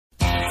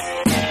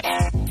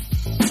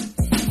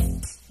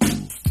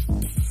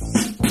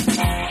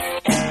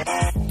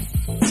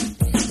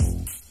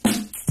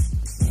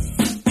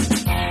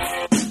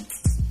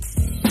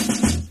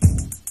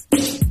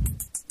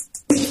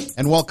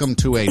and welcome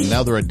to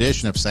another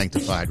edition of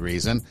Sanctified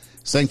Reason.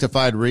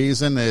 Sanctified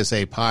Reason is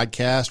a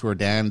podcast where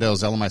Dan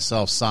Dozell and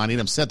myself, Sonny,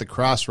 sit at the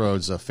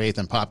crossroads of faith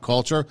and pop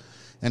culture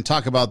and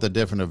talk about the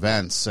different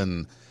events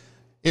and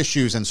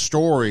issues and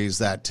stories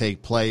that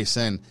take place.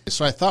 And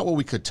so I thought what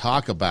we could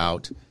talk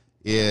about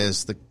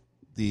is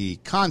the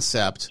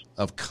concept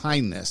of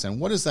kindness and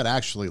what is that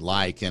actually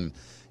like, and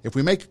if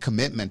we make a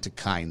commitment to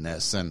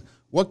kindness, and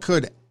what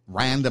could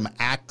random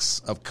acts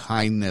of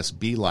kindness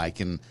be like,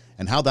 and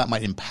how that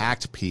might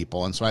impact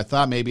people. And so I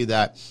thought maybe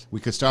that we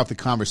could start the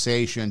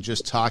conversation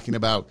just talking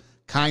about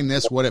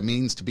kindness, what it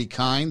means to be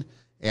kind,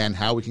 and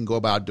how we can go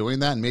about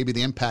doing that, and maybe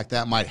the impact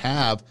that might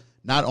have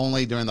not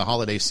only during the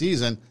holiday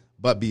season,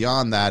 but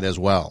beyond that as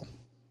well.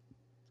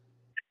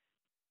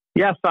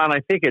 Yes, Son,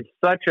 I think it's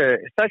such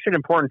an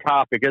important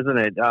topic, isn't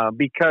it?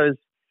 Because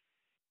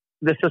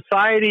the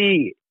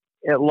society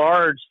at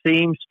large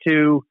seems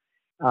to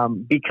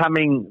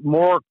becoming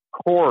more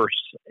coarse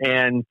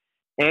and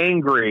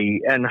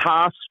angry and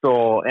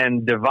hostile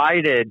and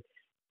divided.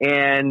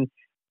 And,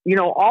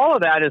 all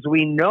of that, as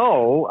we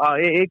know,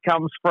 it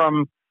comes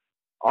from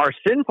our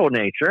sinful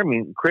nature. I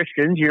mean,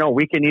 Christians,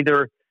 we can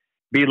either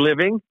be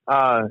living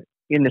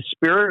in the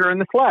spirit or in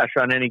the flesh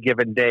on any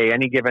given day,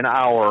 any given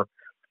hour.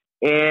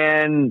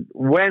 And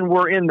when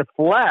we're in the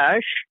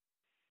flesh,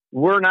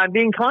 we're not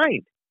being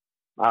kind.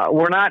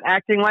 We're not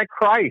acting like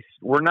Christ.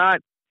 We're not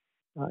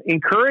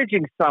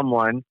encouraging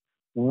someone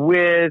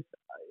with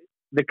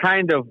the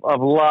kind of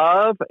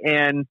love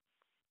and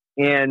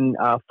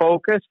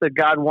focus that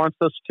God wants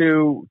us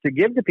to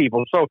give to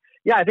people. So,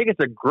 yeah, I think it's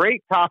a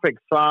great topic,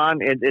 Son.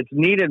 It's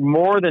needed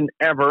more than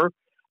ever.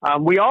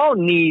 We all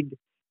need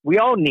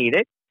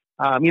it.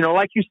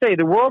 Like you say,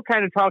 the world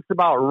kind of talks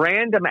about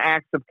random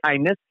acts of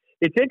kindness.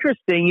 It's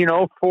interesting,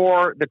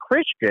 for the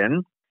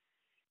Christian,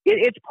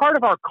 it's part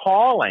of our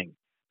calling.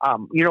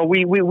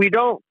 We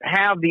don't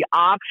have the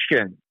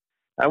option.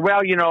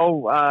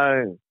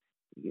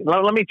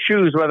 Let me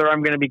choose whether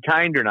I'm going to be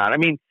kind or not. I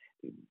mean,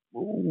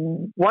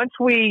 once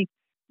we,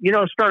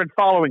 started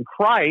following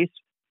Christ,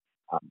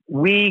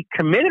 we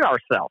committed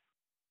ourselves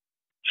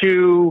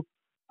to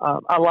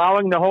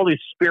allowing the Holy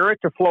Spirit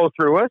to flow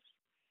through us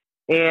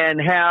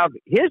and have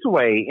His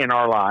way in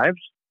our lives.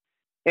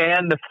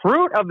 And the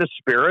fruit of the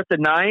Spirit, the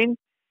 9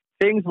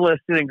 things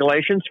listed in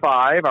Galatians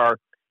 5, are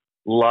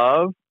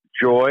love,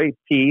 joy,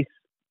 peace,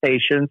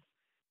 patience,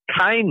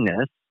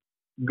 kindness,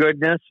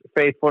 goodness,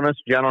 faithfulness,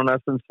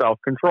 gentleness, and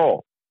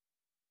self-control.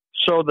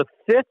 So the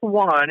 5th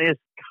one is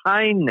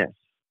kindness.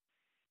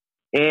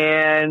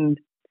 And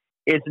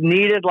it's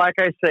needed, like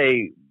I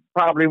say,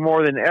 probably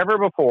more than ever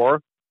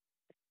before.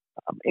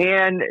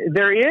 And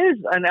there is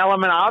an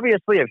element,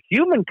 obviously, of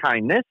human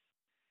kindness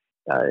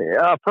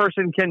a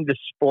person can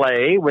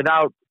display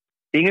without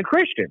being a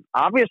Christian.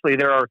 Obviously,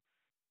 there are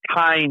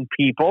kind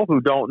people who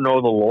don't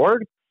know the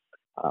Lord.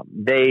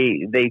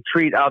 They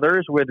treat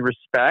others with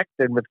respect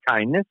and with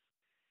kindness.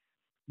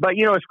 But,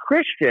 as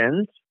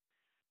Christians,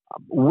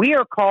 we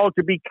are called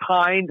to be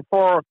kind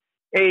for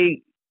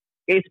a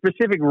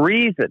specific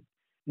reason.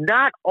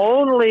 Not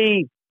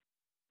only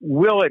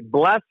will it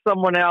bless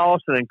someone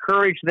else and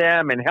encourage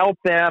them and help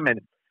them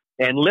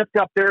and lift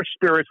up their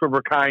spirits when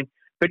we're kind,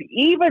 but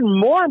even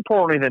more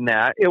importantly than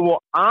that, it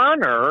will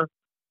honor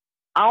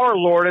our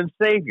Lord and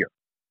Savior.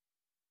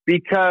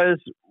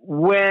 Because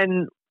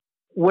when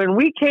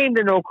we came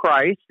to know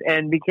Christ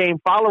and became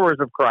followers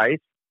of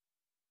Christ,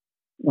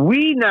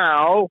 we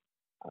now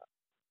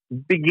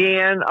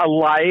began a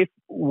life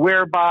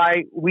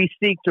whereby we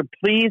seek to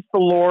please the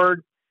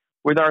Lord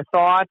with our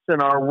thoughts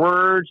and our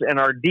words and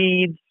our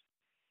deeds.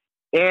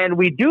 And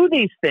we do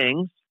these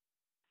things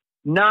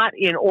not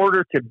in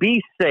order to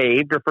be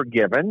saved or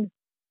forgiven.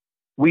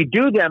 We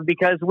do them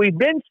because we've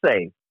been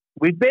saved.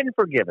 We've been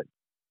forgiven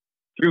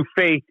through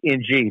faith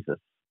in Jesus.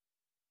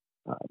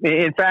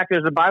 In fact,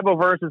 there's a Bible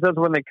verse that says,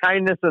 when the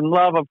kindness and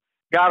love of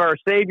God our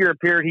Savior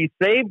appeared, He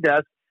saved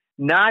us,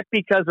 not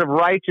because of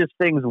righteous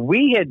things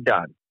we had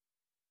done,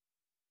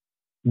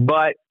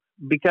 but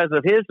because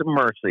of His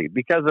mercy,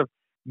 because of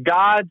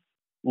God's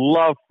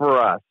love for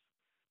us.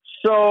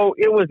 So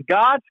it was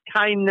God's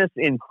kindness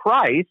in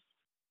Christ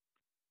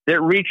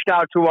that reached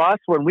out to us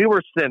when we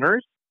were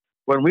sinners,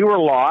 when we were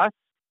lost,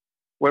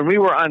 when we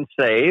were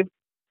unsaved.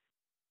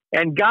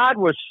 And God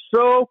was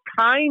so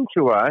kind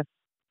to us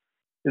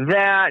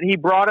that He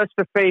brought us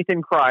to faith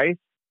in Christ.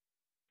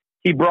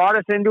 He brought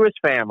us into His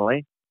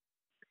family,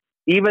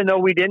 even though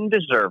we didn't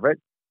deserve it,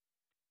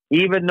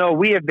 even though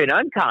we have been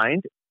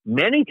unkind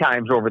many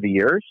times over the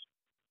years,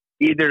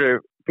 either to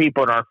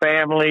people in our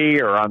family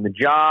or on the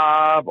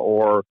job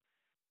or,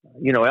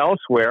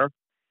 elsewhere.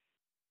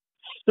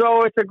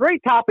 So it's a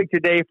great topic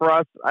today for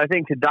us, I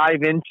think, to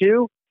dive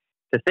into,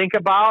 to think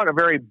about, a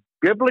very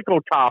biblical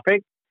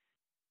topic.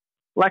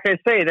 Like I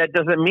say, that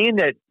doesn't mean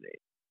that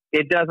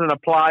it doesn't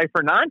apply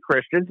for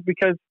non-Christians,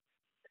 because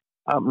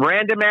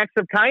random acts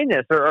of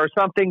kindness are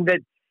something that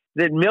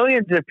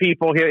millions of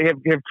people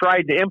have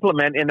tried to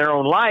implement in their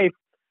own life.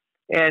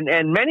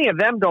 And many of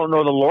them don't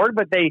know the Lord,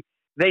 but they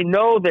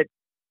know that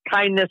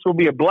kindness will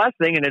be a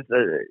blessing, and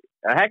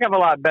a heck of a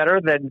lot better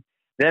than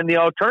the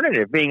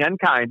alternative, being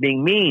unkind,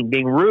 being mean,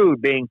 being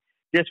rude, being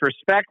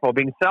disrespectful,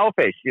 being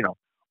selfish,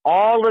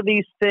 all of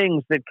these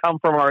things that come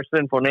from our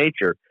sinful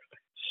nature.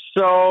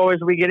 So as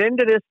we get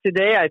into this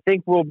today, I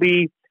think we'll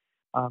be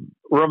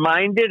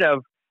reminded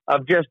of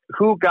just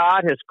who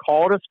God has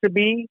called us to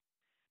be,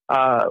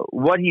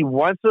 what he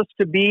wants us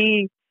to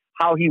be,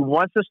 how he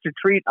wants us to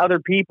treat other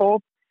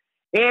people.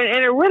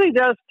 And it really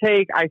does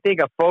take, I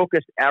think, a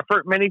focused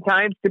effort many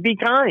times to be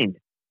kind,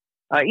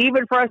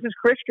 even for us as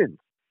Christians.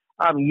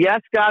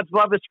 Yes, God's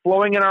love is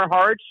flowing in our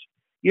hearts.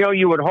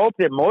 You would hope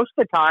that most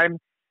of the time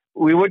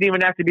we wouldn't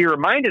even have to be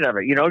reminded of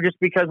it, just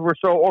because we're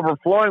so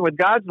overflowing with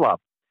God's love.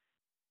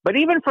 But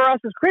even for us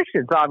as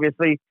Christians,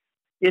 obviously,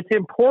 it's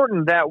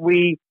important that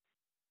we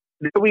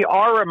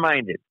are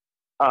reminded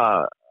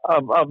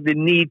of the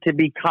need to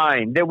be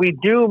kind, that we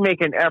do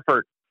make an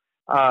effort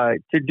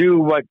to do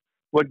what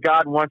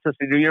God wants us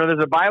to do.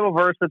 There's a Bible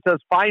verse that says,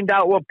 find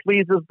out what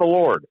pleases the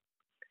Lord.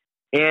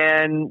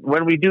 And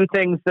when we do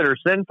things that are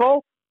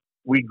sinful,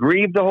 we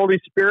grieve the Holy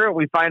Spirit.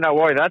 We find out,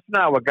 boy, that's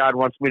not what God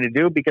wants me to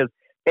do, because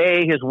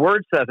A, his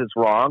word says it's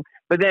wrong,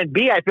 but then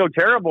B, I feel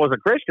terrible as a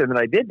Christian that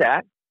I did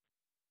that.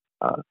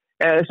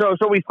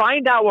 So we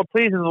find out what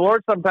pleases the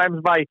Lord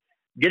sometimes by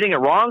getting it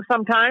wrong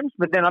sometimes,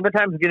 but then other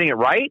times getting it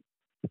right.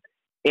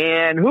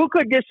 And who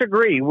could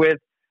disagree with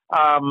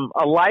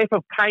a life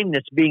of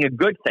kindness being a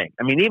good thing?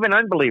 I mean, even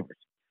unbelievers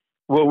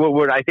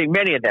would I think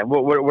many of them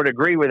would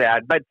agree with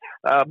that. But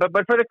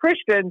for the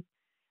Christian,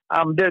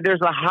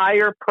 there's a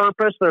higher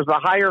purpose. There's a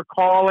higher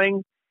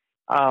calling.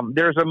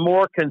 There's a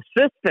more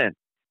consistent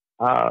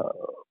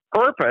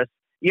purpose.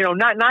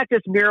 Not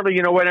just merely,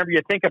 whenever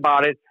you think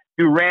about it,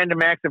 do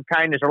random acts of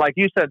kindness, or like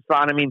you said,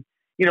 Son. I mean,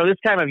 this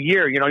time of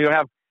year,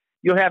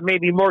 you'll have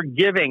maybe more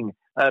giving.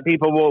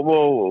 People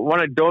will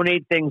want to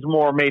donate things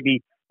more,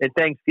 maybe at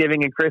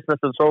Thanksgiving and Christmas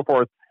and so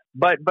forth.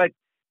 But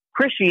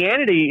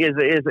Christianity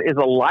is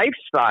a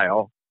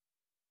lifestyle,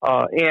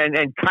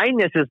 and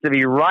kindness is to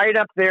be right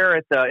up there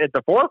at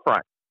the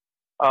forefront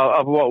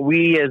of what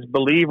we as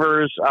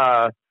believers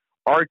are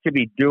to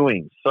be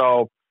doing.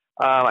 So,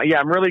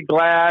 I'm really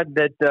glad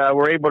that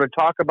we're able to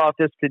talk about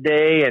this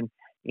today,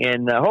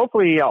 and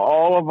hopefully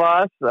all of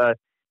us,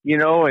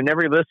 and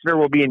every listener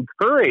will be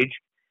encouraged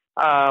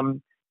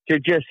to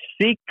just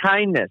seek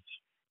kindness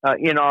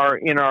in our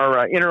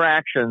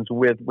interactions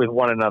with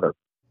one another.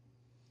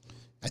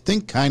 I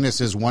think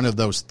kindness is one of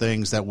those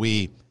things that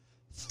we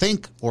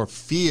think or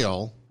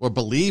feel or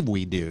believe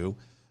we do,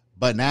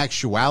 but in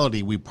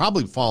actuality, we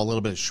probably fall a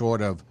little bit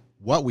short of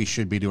what we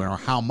should be doing or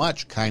how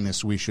much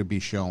kindness we should be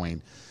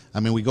showing. I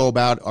mean, we go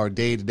about our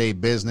day-to-day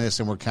business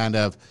and we're kind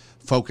of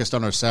focused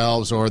on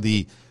ourselves or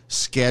the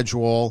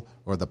schedule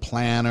or the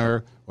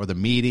planner or the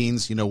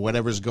meetings,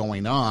 whatever's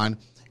going on.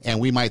 And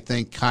we might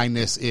think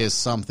kindness is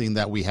something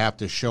that we have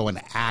to show in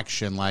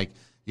action, like,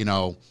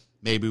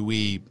 maybe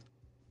we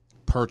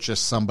purchase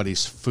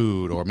somebody's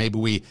food, or maybe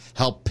we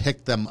help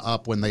pick them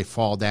up when they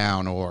fall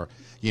down, or,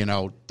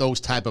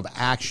 those type of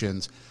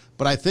actions.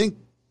 But I think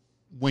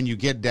when you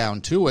get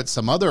down to it,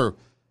 some other,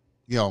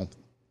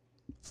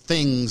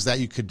 things that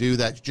you could do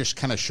that just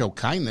kind of show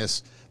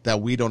kindness that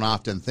we don't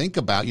often think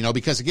about,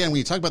 because again, when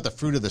you talk about the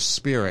fruit of the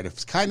Spirit,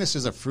 if kindness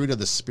is a fruit of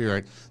the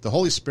Spirit, the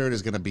Holy Spirit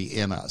is going to be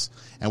in us,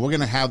 and we're going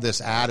to have this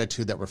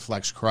attitude that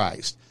reflects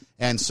Christ.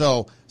 And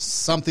so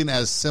something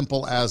as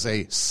simple as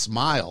a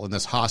smile in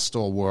this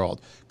hostile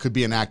world could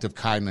be an act of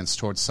kindness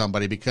towards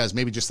somebody, because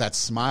maybe just that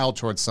smile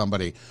towards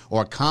somebody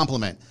or a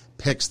compliment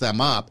picks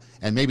them up,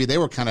 and maybe they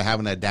were kind of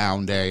having a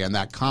down day, and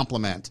that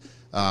compliment,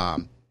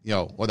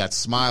 or that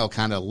smile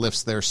kind of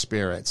lifts their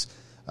spirits.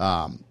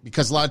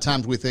 Because a lot of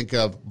times we think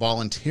of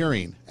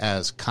volunteering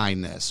as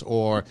kindness,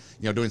 or,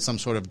 doing some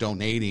sort of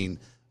donating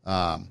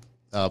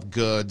of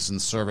goods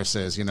and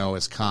services,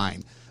 as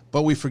kind.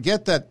 But we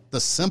forget that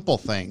the simple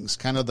things,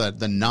 kind of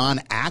the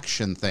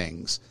non-action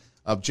things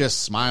of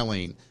just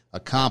smiling, a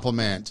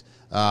compliment,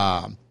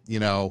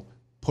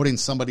 putting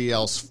somebody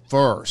else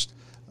first,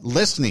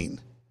 listening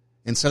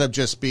instead of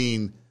just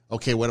being,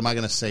 okay, what am I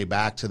going to say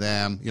back to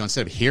them?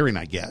 Instead of hearing,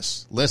 I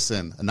guess,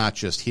 listen and not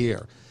just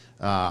hear.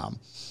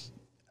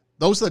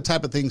 Those are the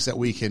type of things that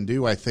we can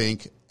do, I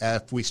think,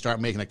 if we start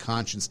making a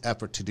conscious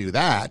effort to do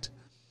that.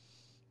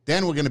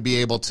 Then we're going to be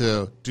able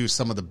to do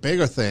some of the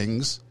bigger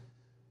things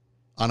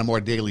on a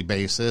more daily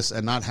basis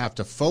and not have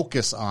to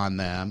focus on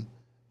them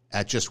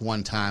at just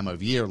one time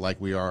of year like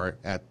we are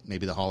at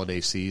maybe the holiday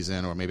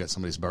season or maybe at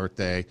somebody's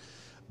birthday.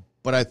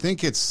 But I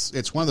think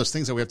it's one of those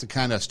things that we have to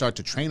kind of start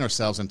to train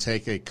ourselves and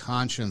take a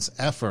conscious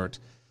effort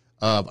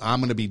of, I'm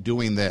going to be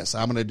doing this.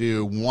 I'm going to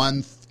do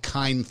one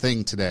kind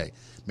thing today.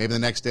 Maybe the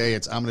next day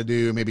I'm going to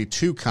do maybe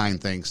 2 kind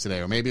things today,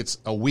 or maybe it's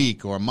a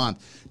week or a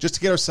month, just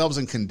to get ourselves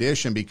in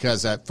condition,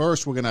 because at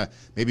first we're going to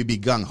maybe be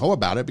gung-ho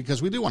about it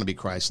because we do want to be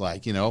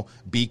Christ-like,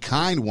 be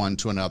kind one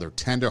to another,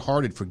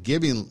 tender-hearted,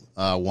 forgiving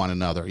one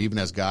another, even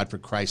as God for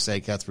Christ's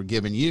sake hath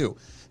forgiven you,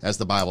 as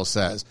the Bible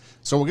says.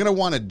 So we're going to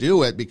want to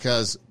do it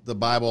because the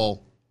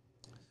Bible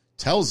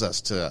tells us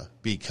to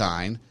be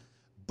kind,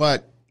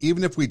 but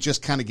even if we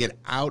just kind of get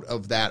out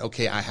of that,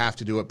 okay, I have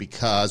to do it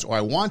because, or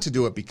I want to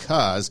do it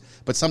because,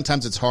 but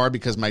sometimes it's hard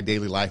because my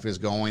daily life is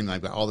going and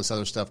I've got all this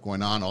other stuff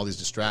going on, all these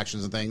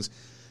distractions and things.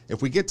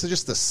 If we get to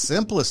just the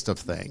simplest of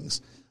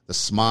things, the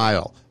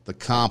smile, the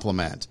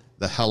compliment,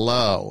 the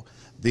hello,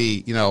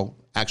 the,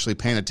 actually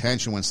paying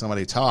attention when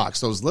somebody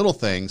talks, those little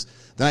things,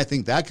 then I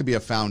think that could be a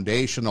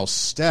foundational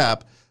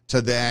step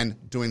to then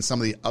doing some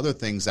of the other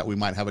things that we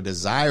might have a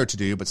desire to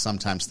do, but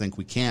sometimes think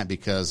we can't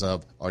because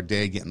of our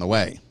day getting in the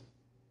way.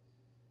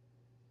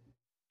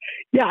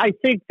 Yeah, I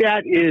think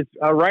that is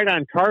right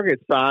on target,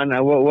 Son.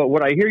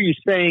 What I hear you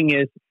saying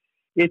is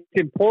it's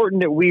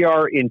important that we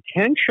are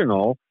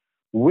intentional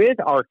with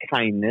our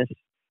kindness,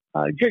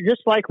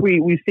 just like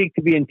we seek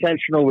to be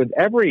intentional with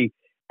every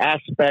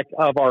aspect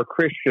of our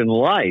Christian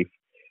life.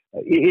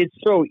 It's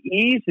so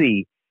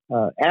easy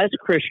as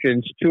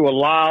Christians to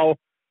allow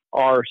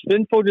our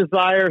sinful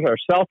desires, our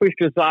selfish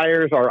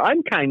desires, our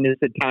unkindness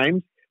at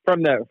times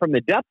from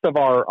the depth of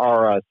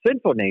our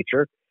sinful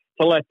nature,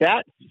 to let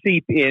that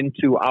seep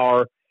into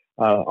our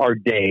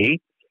day.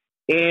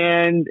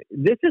 And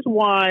this is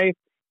why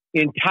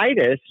in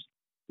Titus,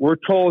 we're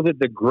told that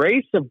the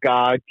grace of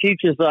God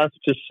teaches us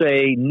to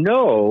say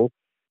no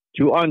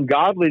to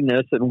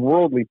ungodliness and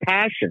worldly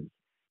passions.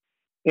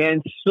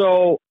 And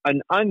so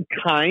an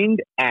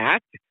unkind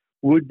act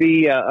would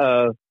be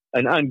an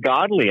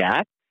ungodly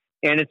act,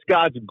 and it's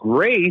God's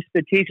grace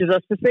that teaches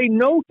us to say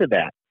no to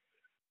that.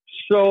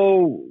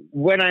 So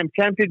when I'm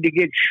tempted to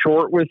get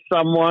short with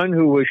someone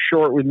who was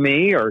short with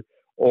me, or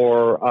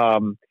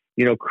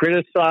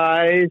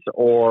criticize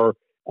or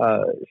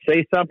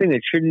say something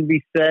that shouldn't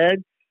be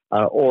said,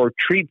 or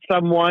treat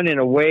someone in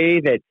a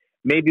way that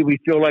maybe we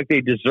feel like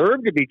they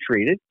deserve to be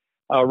treated,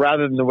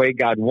 rather than the way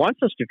God wants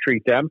us to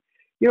treat them,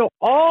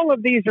 all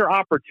of these are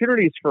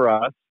opportunities for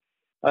us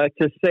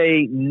to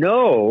say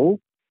no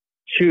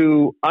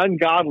to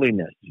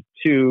ungodliness,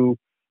 to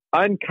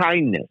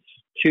unkindness,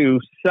 to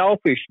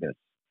selfishness,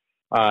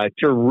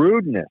 to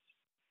rudeness,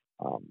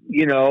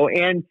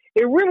 and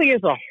it really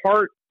is a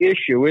heart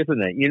issue,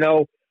 isn't it?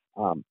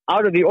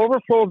 Out of the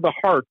overflow of the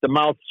heart, the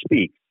mouth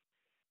speaks.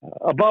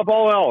 Above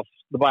all else,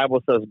 the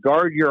Bible says,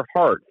 guard your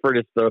heart, for it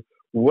is the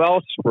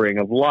wellspring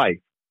of life.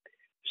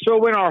 So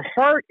when our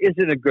heart is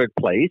in a good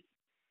place,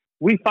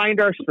 we find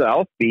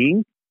ourselves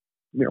being,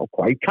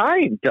 quite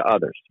kind to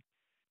others.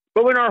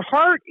 But when our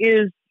heart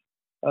is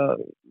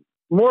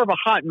more of a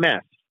hot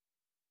mess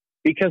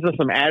because of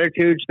some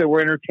attitudes that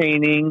we're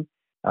entertaining,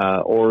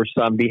 or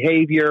some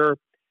behavior,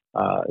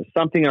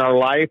 something in our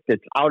life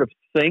that's out of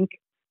sync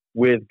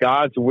with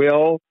God's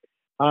will,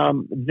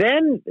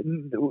 then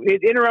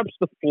it interrupts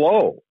the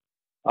flow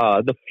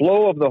of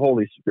the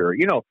Holy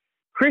Spirit.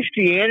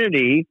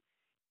 Christianity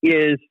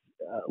is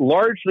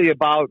largely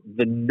about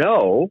the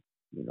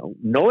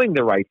knowing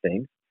the right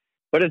things,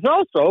 but it's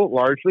also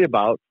largely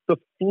about the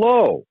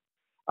flow,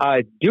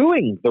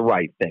 doing the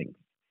right things.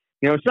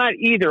 It's not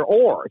either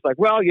or. It's like,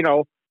 well,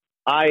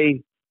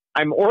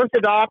 I'm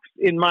orthodox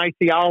in my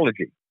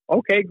theology.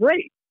 Okay,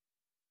 great.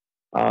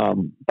 But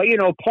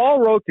Paul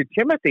wrote to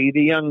Timothy,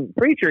 the young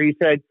preacher, he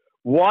said,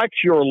 watch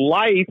your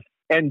life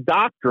and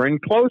doctrine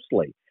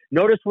closely.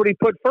 Notice what he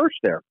put first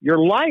there, your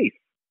life.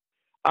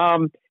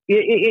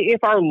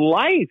 If our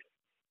life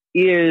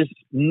is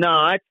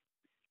not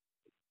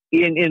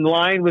in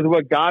line with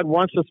what God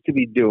wants us to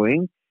be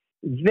doing,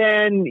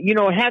 then,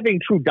 having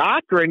true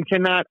doctrine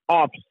cannot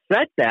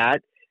offset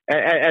that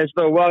as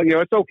though, well,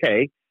 it's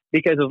okay,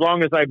 because as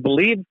long as I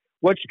believe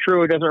what's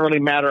true, it doesn't really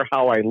matter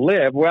how I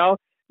live. Well,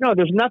 no,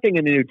 there's nothing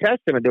in the New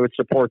Testament that would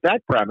support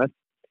that premise.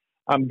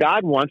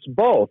 God wants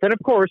both. And of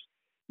course,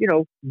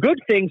 good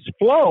things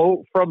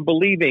flow from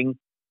believing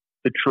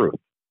the truth.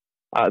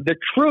 The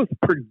truth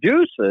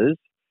produces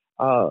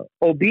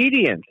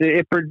obedience.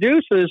 It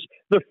produces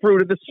the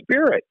fruit of the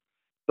Spirit,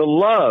 the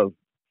love,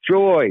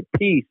 joy,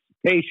 peace,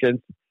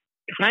 patience,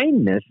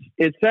 kindness,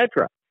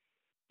 etc.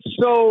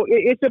 So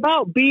it's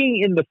about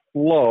being in the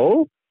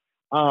flow.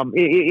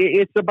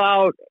 It's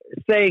about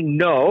saying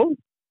no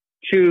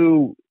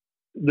to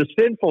the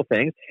sinful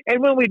things.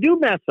 And when we do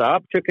mess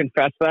up, to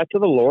confess that to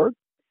the Lord,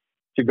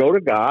 to go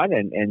to God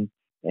and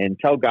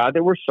tell God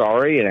that we're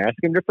sorry and ask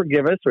Him to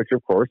forgive us, which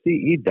of course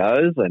He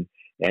does.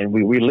 And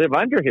we live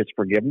under His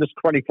forgiveness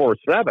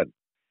 24/7.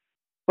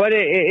 But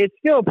it's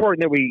still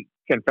important that we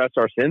confess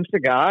our sins to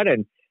God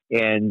and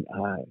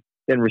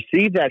then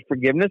receive that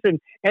forgiveness. And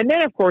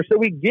then, of course, that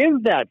we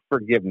give that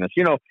forgiveness.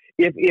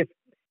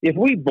 If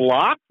we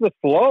block the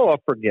flow of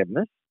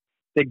forgiveness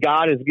that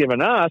God has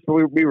given us, but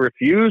we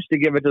refuse to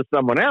give it to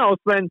someone else,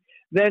 then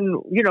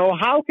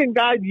how can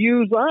God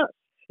use us?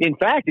 In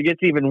fact, it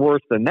gets even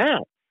worse than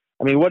that.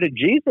 I mean, what did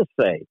Jesus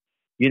say?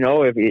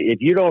 If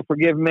you don't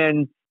forgive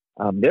men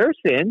their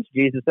sins,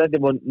 Jesus said,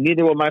 then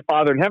neither will my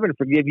Father in heaven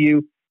forgive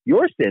you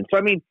your sins. So,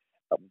 I mean,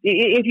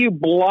 if you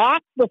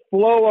block the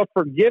flow of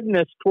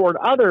forgiveness toward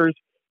others,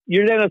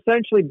 you're then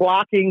essentially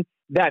blocking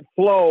that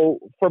flow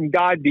from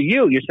God to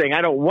you. You're saying,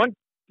 I don't want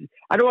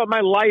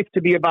my life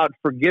to be about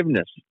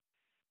forgiveness.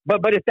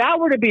 But if that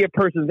were to be a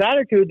person's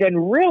attitude, then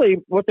really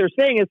what they're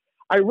saying is,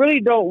 I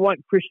really don't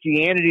want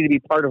Christianity to be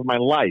part of my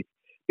life.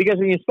 Because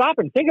when you stop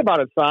and think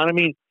about it, son, I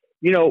mean,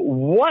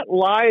 what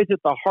lies at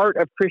the heart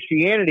of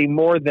Christianity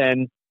more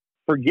than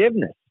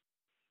forgiveness?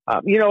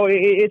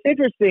 It's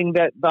interesting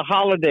that the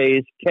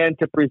holidays tend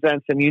to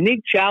present some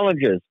unique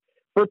challenges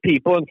for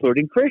people,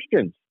 including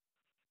Christians,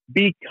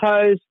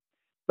 because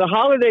the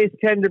holidays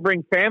tend to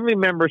bring family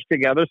members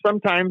together,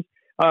 sometimes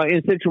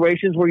in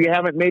situations where you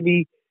haven't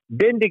maybe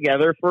been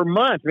together for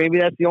months. Maybe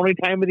that's the only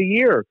time of the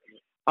year.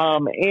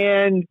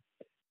 And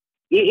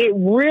it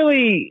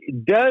really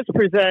does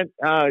present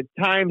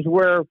times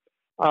where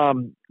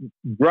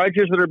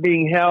grudges that are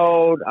being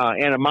held,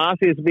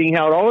 animosity is being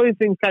held, all these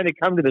things kind of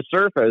come to the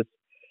surface,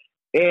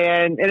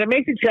 and it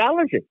makes it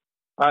challenging.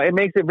 It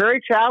makes it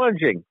very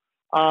challenging.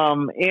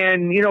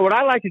 What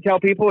I like to tell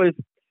people is,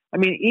 I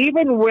mean,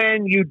 even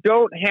when you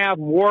don't have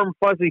warm,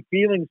 fuzzy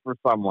feelings for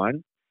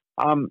someone,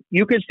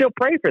 you can still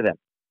pray for them.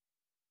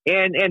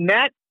 And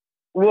that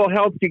will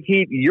help to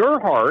keep your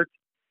heart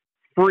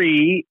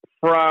free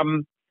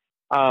from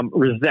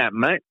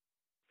resentment,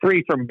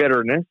 free from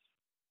bitterness,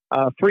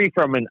 free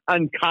from an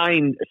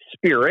unkind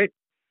spirit.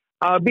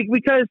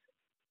 Because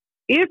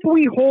if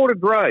we hold a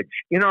grudge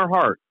in our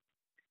heart,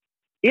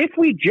 if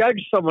we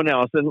judge someone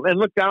else and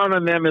look down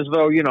on them as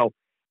though,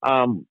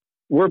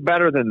 we're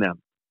better than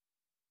them,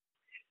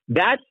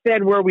 that's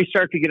then where we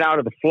start to get out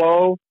of the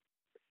flow.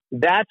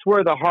 That's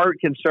where the heart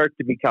can start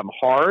to become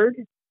hard.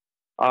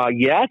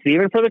 Yes,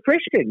 even for the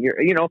Christian.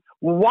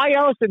 Why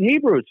else in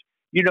Hebrews?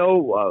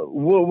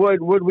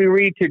 Would we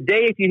read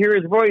today, if you hear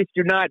his voice,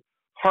 do not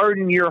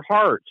harden your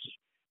hearts.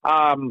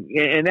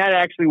 And that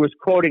actually was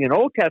quoting an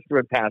Old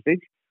Testament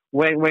passage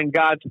when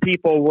God's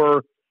people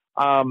were,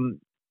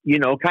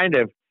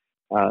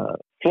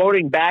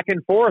 floating back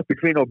and forth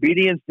between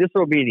obedience,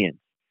 disobedience.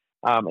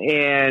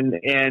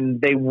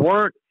 And they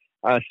weren't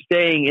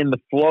staying in the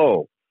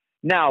flow.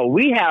 Now,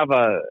 we have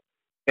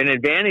an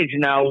advantage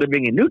now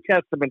living in New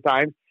Testament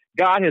times.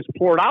 God has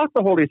poured out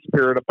the Holy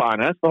Spirit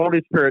upon us. The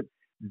Holy Spirit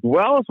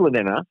dwells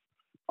within us.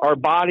 Our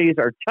bodies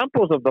are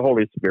temples of the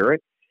Holy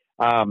Spirit.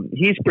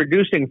 He's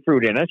producing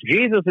fruit in us.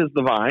 Jesus is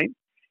the vine.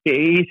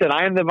 He said,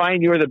 I am the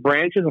vine, you are the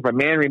branches. If a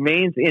man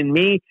remains in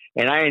me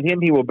and I in him,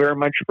 he will bear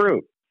much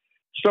fruit.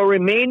 So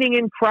remaining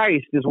in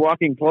Christ is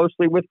walking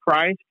closely with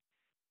Christ,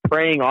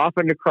 praying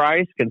often to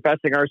Christ,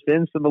 confessing our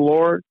sins to the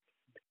Lord,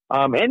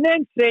 and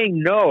then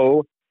saying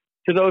no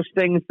to those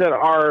things that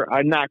are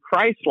not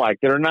Christ-like,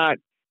 that are not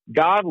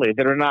godly,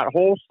 that are not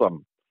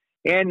wholesome.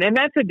 And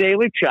that's a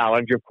daily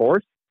challenge, of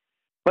course,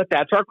 but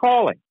that's our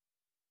calling.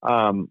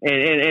 And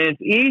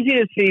it's easy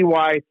to see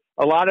why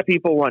a lot of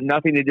people want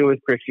nothing to do with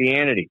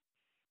Christianity.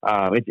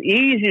 It's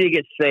easy to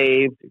get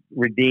saved,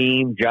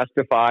 redeemed,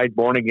 justified,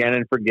 born again,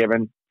 and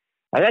forgiven.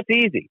 That's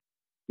easy.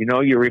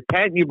 You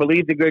repent, you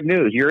believe the good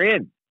news, you're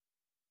in.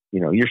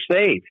 You're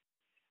saved.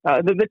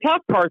 The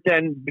tough part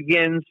then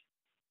begins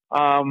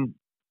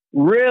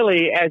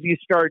really as you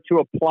start to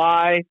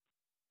apply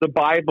the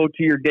Bible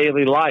to your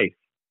daily life.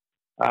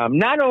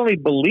 Not only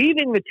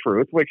believing the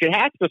truth, which it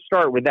has to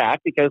start with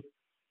that, because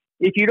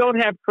if you don't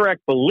have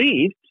correct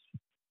beliefs,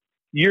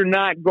 you're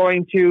not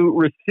going to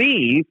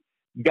receive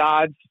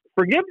God's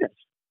forgiveness.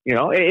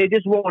 It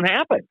just won't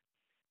happen.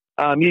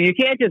 You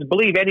can't just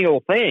believe any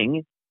old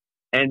thing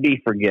and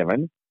be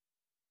forgiven.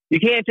 You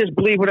can't just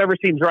believe whatever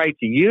seems right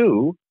to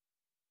you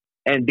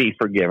and be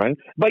forgiven.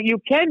 But you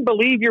can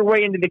believe your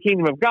way into the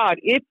kingdom of God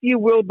if you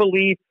will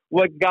believe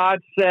what God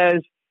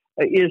says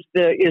is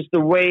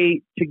the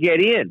way to get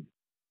in.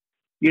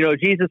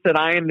 Jesus said,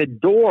 I am the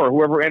door.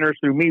 Whoever enters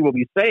through me will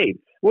be saved.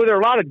 Well, there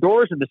are a lot of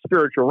doors in the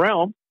spiritual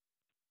realm.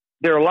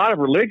 There are a lot of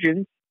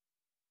religions.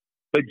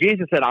 But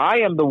Jesus said,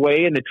 I am the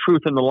way and the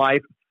truth and the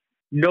life.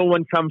 No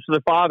one comes to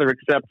the Father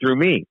except through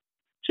me.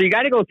 So you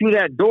got to go through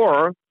that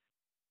door.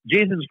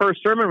 Jesus' first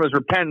sermon was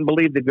repent and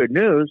believe the good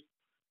news.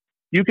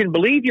 You can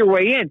believe your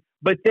way in,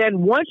 but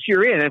then once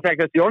you're in fact,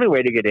 that's the only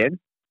way to get in,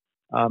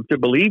 to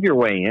believe your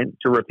way in,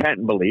 to repent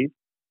and believe.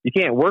 You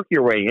can't work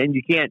your way in.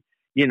 You can't,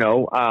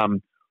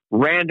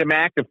 random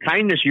act of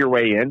kindness your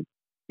way in.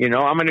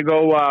 I'm going to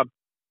go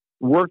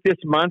work this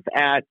month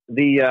at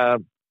the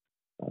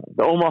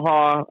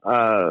Omaha,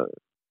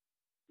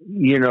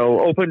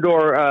 open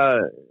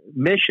door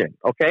mission.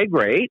 Okay,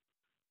 great.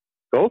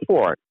 Go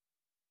for it.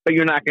 But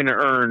you're not going to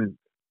earn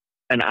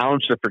an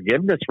ounce of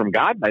forgiveness from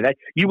God by that.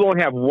 You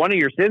won't have one of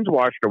your sins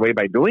washed away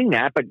by doing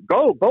that, but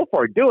go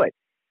for it. Do it.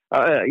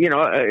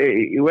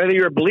 Whether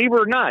you're a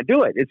believer or not,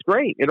 do it. It's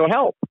great. It'll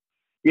help.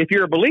 If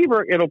you're a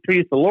believer, it'll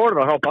please the Lord.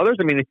 It'll help others.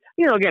 I mean,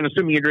 again,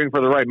 assuming you're doing it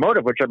for the right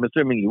motive, which I'm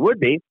assuming you would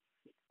be.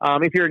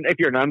 If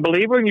you're an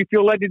unbeliever and you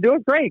feel led to do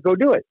it, great, go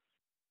do it.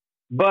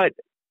 But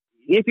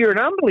if you're an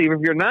unbeliever,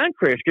 if you're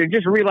non-Christian,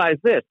 just realize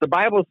this. The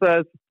Bible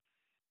says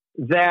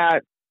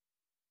that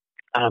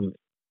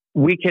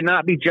we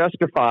cannot be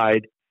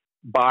justified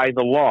by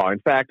the law. In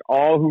fact,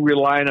 all who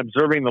rely on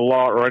observing the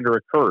law are under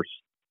a curse.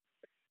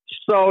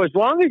 So as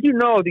long as you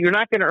know that you're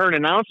not going to earn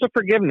an ounce of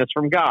forgiveness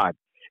from God,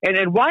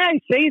 and why I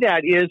say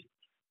that is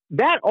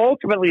that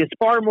ultimately is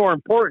far more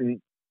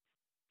important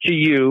to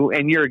you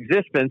and your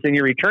existence and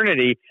your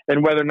eternity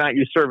than whether or not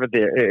you serve at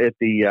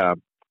the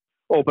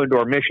open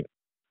door mission.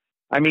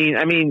 I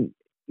mean,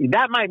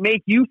 that might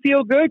make you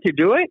feel good to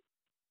do it,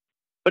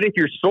 but if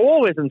your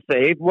soul isn't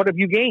saved, what have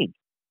you gained?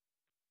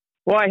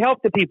 Well, I help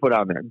the people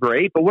down there.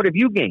 Great, but what have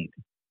you gained?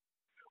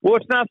 Well,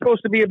 it's not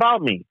supposed to be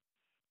about me.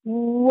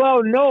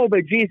 Well, no,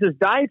 but Jesus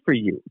died for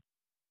you.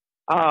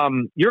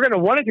 You're going to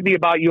want it to be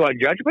about you on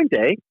Judgment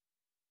Day.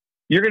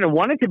 You're going to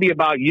want it to be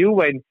about you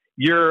when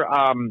you're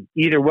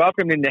either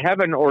welcomed into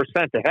heaven or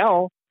sent to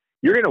hell.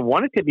 You're going to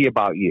want it to be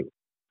about you.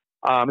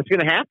 It's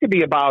going to have to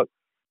be about,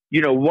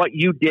 what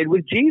you did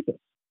with Jesus.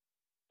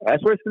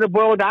 That's what it's going to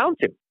boil down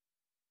to.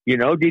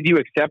 Did you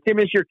accept him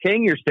as your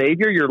king, your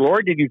savior, your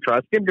Lord? Did you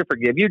trust him to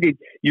forgive you? Did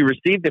you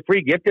receive the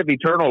free gift of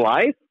eternal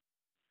life?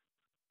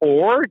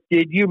 Or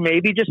did you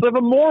maybe just live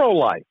a moral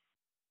life?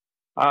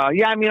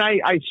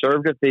 I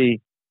served at the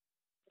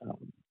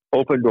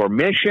open door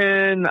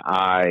mission.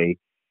 I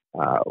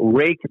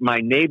raked my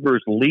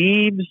neighbor's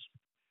leaves.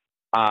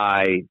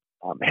 I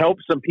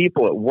helped some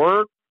people at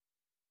work.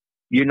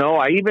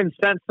 I even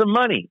sent some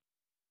money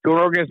to an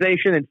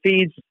organization that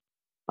feeds,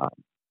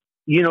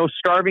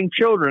 starving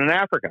children in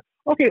Africa.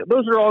 Okay,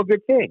 those are all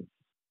good things.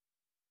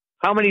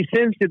 How many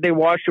sins did they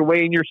wash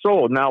away in your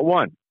soul? Not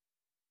one.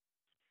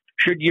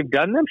 Should you have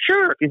done them?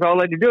 Sure. If you felt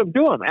like to do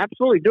them.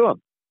 Absolutely do them.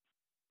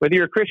 Whether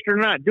you're a Christian or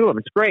not, do them.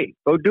 It's great.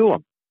 Go do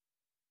them.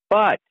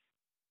 But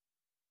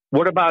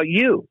what about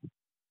you?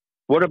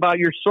 What about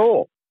your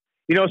soul?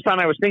 Son,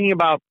 I was thinking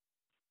about,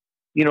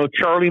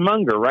 Charlie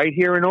Munger right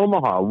here in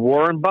Omaha,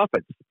 Warren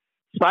Buffett's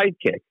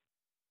sidekick.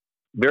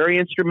 Very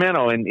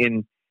instrumental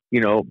in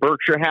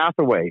Berkshire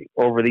Hathaway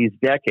over these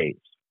decades.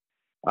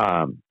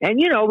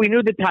 We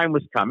knew the time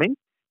was coming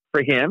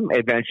for him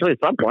eventually at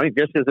some point,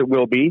 just as it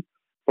will be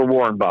for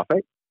Warren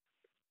Buffett.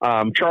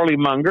 Charlie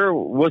Munger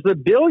was a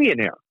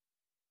billionaire.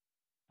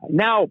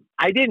 Now,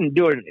 I didn't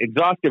do an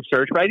exhaustive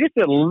search, but I just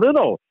did a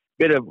little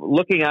bit of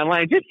looking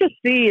online just to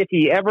see if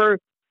he ever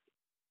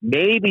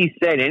maybe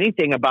said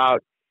anything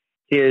about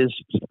his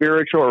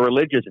spiritual or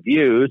religious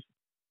views.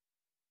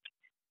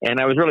 And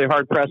I was really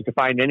hard-pressed to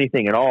find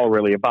anything at all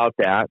really about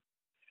that.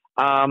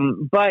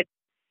 But,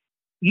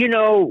 he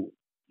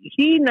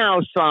now,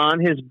 son,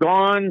 has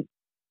gone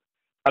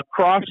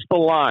across the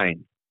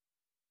line.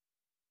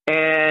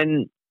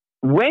 And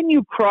when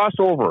you cross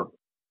over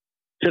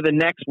to the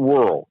next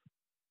world,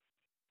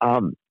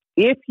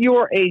 if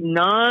you're a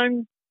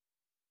non-Christian,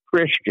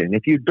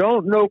 if you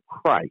don't know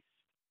Christ,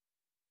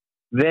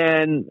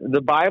 then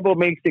the Bible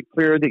makes it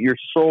clear that your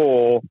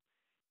soul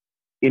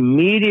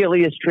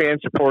immediately is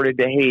transported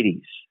to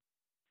Hades,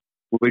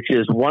 which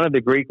is one of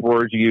the Greek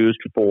words used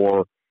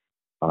for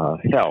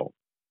hell.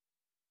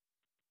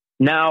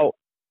 Now,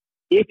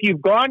 if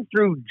you've gone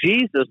through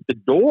Jesus, the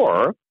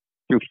door,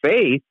 through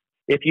faith,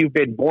 if you've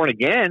been born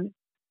again,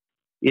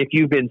 if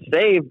you've been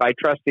saved by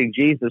trusting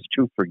Jesus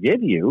to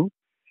forgive you,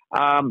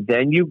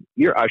 then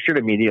you're ushered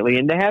immediately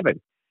into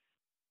heaven.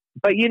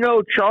 But,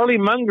 Charlie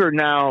Munger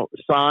now,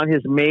 son,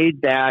 has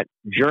made that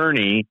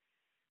journey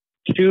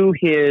to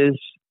his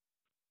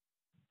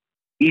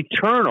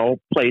eternal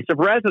place of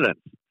residence.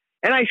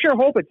 And I sure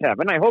hope it's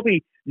heaven. I hope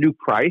he knew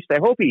Christ. I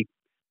hope he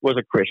was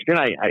a Christian.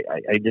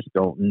 I just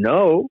don't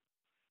know.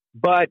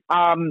 But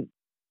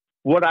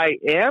what I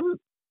am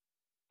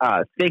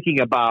thinking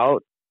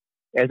about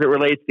as it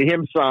relates to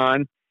him,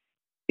 son,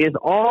 is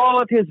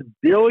all of his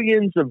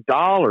billions of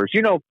dollars.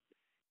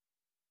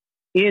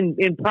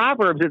 In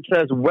Proverbs, it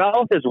says,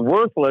 wealth is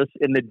worthless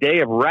in the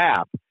day of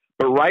wrath,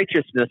 but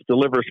righteousness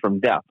delivers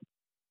from death.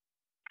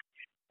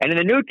 And in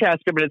the New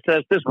Testament, it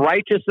says this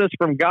righteousness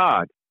from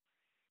God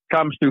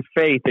comes through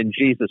faith in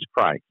Jesus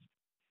Christ.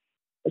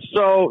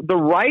 So the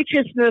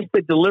righteousness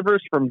that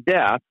delivers from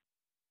death,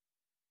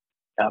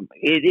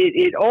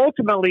 it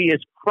ultimately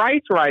is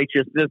Christ's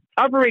righteousness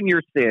covering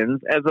your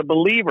sins as a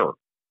believer.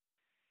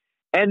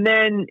 And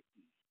then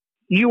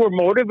you were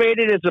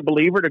motivated as a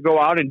believer to go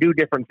out and do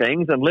different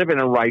things and live in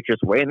a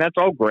righteous way. And that's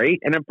all great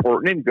and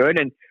important and good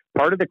and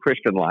part of the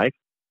Christian life.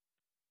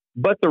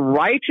 But the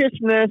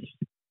righteousness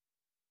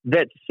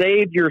that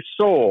saved your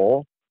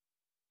soul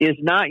is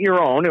not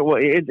your own.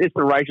 It's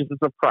the righteousness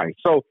of Christ.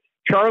 So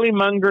Charlie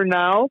Munger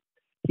now,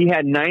 he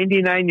had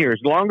 99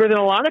 years, longer than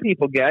a lot of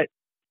people get,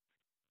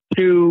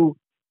 to,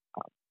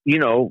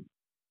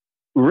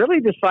 really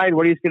decide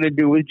what he's going to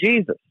do with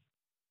Jesus.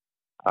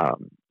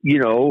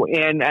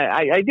 And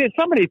I did,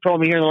 somebody told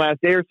me here in the last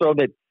day or so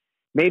that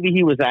maybe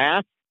he was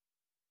asked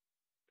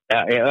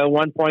at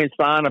one point,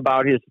 son,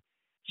 about his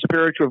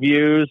spiritual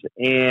views.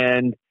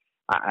 And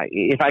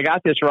if I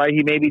got this right,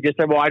 he maybe just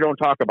said, well, I don't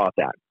talk about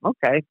that.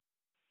 Okay.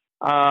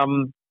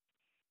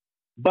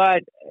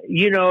 But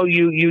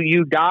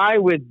you die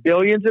with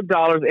billions of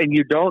dollars and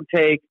you don't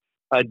take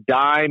a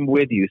dime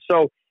with you.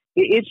 So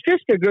it's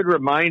just a good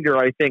reminder,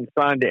 I think,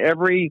 son, to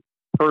every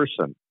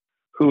person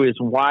who is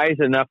wise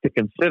enough to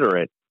consider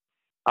it.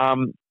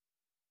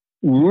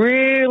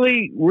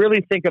 Really,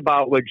 really think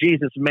about what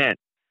Jesus meant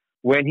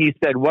when he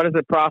said, what does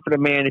it profit a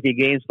man if he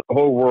gains the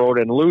whole world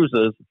and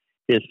loses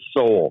his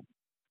soul?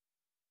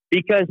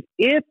 Because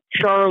if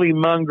Charlie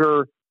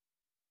Munger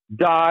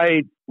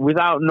died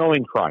without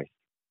knowing Christ,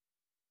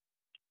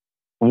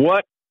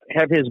 what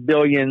have his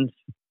billions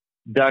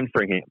done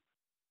for him?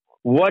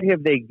 What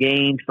have they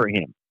gained for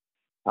him?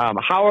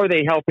 How are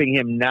they helping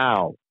him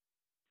now?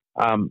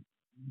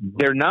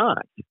 They're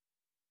not.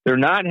 They're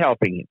not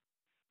helping him.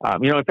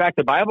 In fact,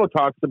 the Bible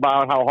talks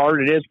about how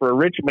hard it is for a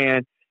rich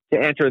man to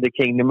enter the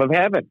kingdom of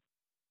heaven.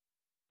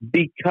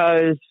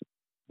 Because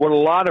what a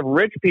lot of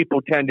rich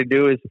people tend to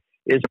do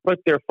is put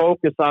their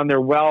focus on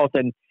their wealth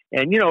and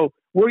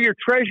where your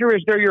treasure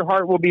is, there your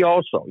heart will be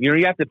also.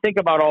 You have to think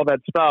about all that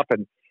stuff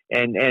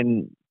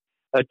and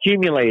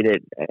accumulate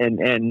it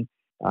and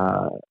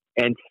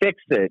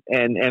fix it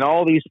and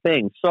all these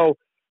things. So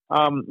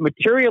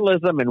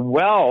materialism and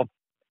wealth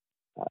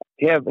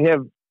have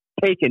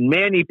taken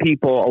many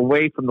people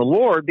away from the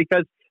Lord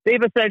because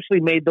they've essentially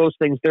made those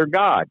things their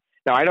God.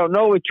 Now, I don't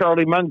know with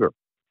Charlie Munger,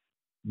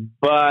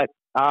 but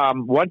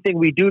one thing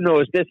we do know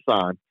is this,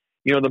 son.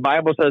 The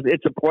Bible says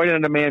it's appointed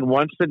unto man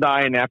once to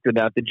die, and after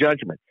that, the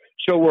judgment.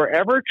 So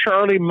wherever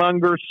Charlie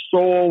Munger's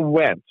soul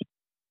went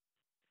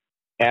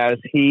as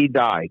he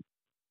died,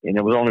 and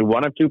it was only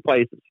one of two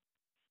places,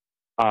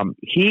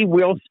 he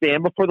will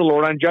stand before the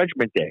Lord on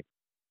Judgment Day.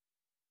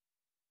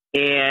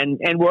 And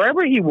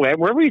wherever he went,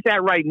 wherever he's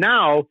at right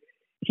now,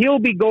 he'll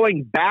be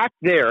going back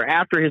there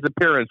after his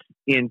appearance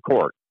in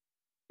court.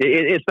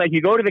 It's like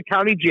you go to the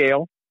county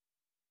jail,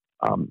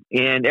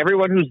 and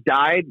everyone who's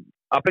died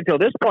up until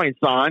this point,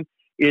 son,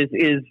 is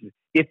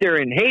if they're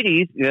in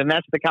Hades, then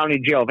that's the county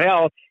jail of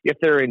hell. If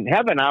they're in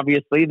heaven,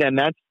 obviously, then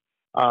that's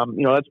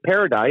that's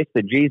paradise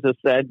that Jesus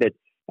said that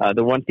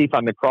the one thief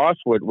on the cross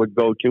would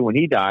go to when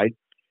he died.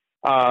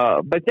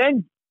 But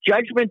then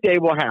Judgment Day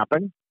will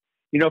happen.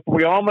 For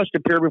we all must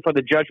appear before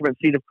the judgment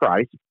seat of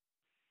Christ.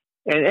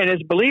 And as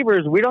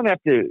believers, we don't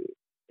have to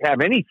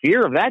have any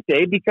fear of that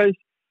day because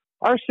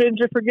our sins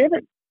are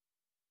forgiven.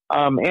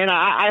 And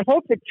I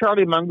hope that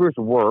Charlie Munger's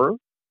were.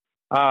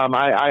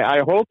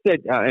 I hope that,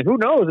 and who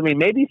knows?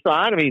 Maybe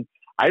son.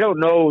 I don't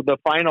know the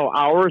final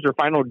hours or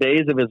final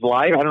days of his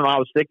life. I don't know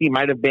how sick he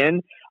might have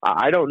been.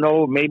 I don't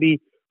know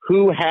maybe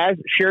who has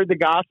shared the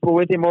gospel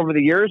with him over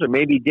the years, or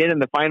maybe did in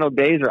the final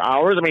days or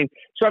hours. I'm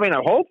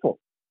hopeful.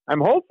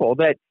 I'm hopeful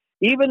that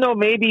even though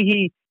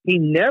maybe he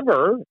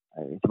never,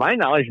 to my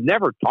knowledge,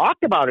 never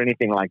talked about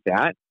anything like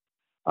that,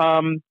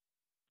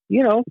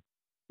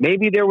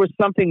 maybe there was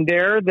something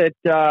there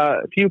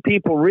that few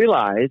people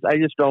realize. I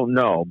just don't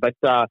know. But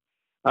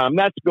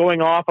that's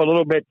going off a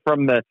little bit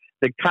from the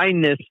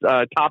kindness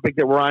topic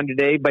that we're on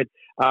today. But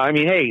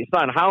hey,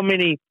 son, how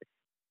many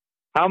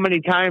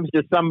times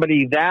does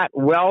somebody that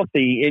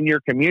wealthy in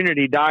your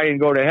community die and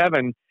go to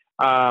heaven?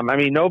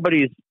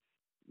 Nobody's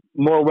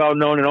more well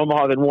known in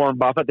Omaha than Warren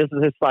Buffett. This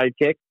is his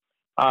sidekick.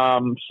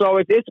 So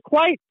it's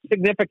quite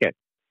significant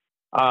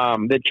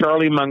that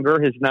Charlie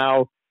Munger has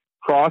now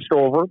crossed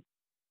over.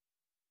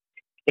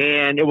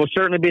 And it will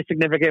certainly be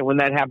significant when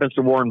that happens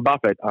to Warren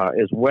Buffett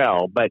as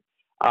well. But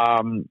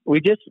we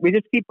just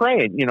keep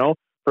praying,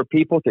 for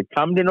people to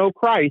come to know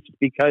Christ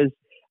because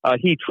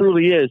he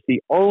truly is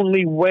the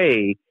only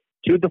way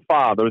to the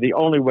Father, the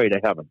only way to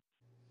heaven.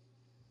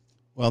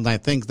 Well, and I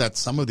think that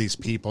some of these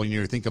people,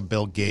 you think of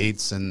Bill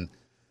Gates and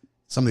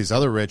some of these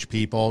other rich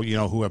people,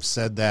 who have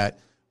said that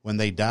when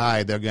they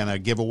die, they're going to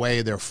give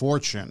away their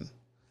fortune.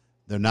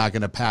 They're not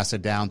going to pass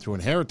it down through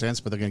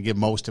inheritance, but they're going to give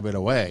most of it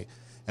away.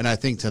 And I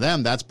think to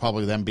them, that's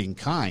probably them being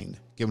kind,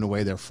 giving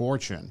away their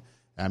fortune.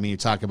 You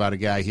talk about a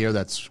guy here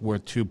that's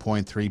worth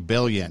 $2.3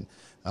 billion.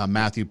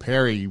 Matthew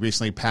Perry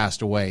recently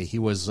passed away. He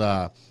was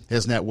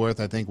his net worth,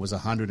 I think, was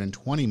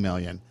 $120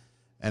 million.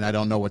 And I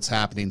don't know what's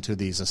happening to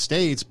these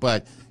estates,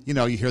 but you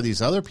hear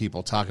these other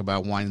people talk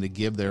about wanting to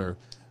give their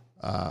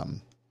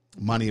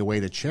money away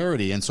to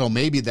charity, and so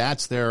maybe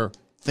that's their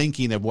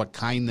thinking of what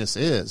kindness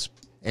is,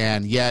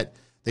 and yet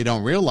they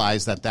don't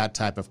realize that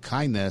type of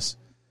kindness,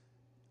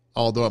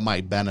 although it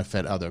might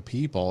benefit other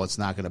people, it's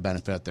not going to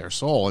benefit their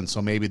soul. And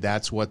so maybe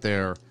that's what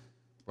they're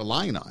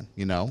relying on,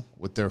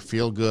 with their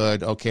feel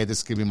good. Okay, this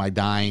is going to be my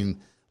dying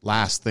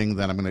last thing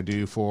that I'm going to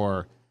do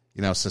for,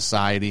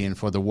 society and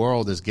for the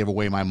world, is give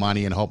away my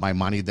money and hope my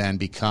money then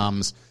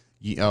becomes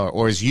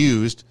or is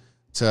used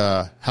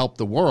to help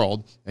the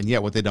world. And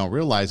yet what they don't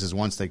realize is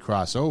once they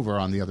cross over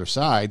on the other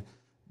side,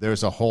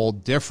 there's a whole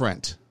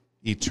different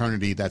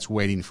eternity that's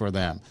waiting for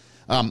them.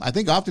 I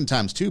think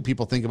oftentimes, too,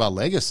 people think about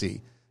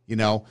legacy.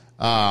 You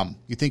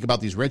think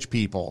about these rich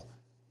people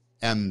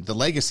and the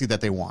legacy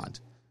that they want.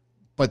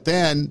 But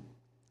then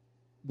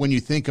when you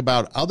think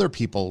about other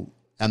people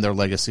and their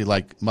legacy,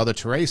 like Mother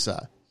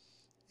Teresa,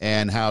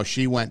 and how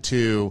she went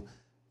to,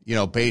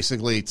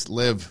 basically to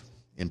live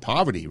in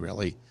poverty,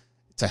 really,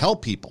 to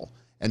help people.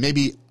 And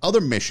maybe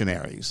other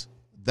missionaries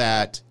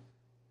that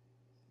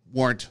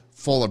weren't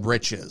full of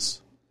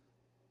riches.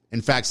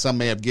 In fact, some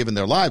may have given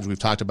their lives. We've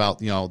talked about,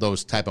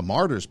 those type of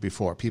martyrs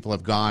before. People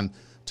have gone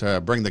to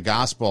bring the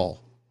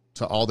gospel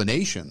to all the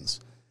nations.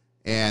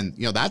 And,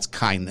 that's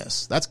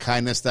kindness. That's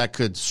kindness that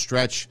could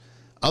stretch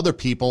other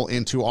people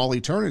into all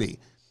eternity.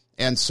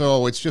 And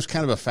so it's just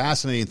kind of a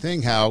fascinating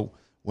thing how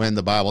when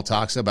the Bible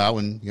talks about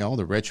when,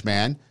 the rich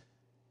man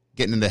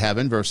getting into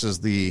heaven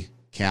versus the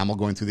camel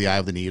going through the eye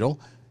of the needle,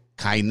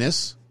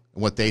 kindness,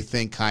 and what they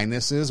think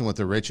kindness is and what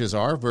the riches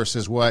are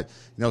versus what,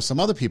 some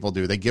other people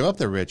do. They give up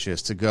their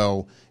riches to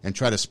go and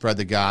try to spread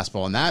the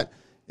gospel. And that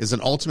is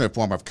an ultimate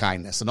form of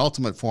kindness, an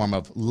ultimate form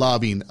of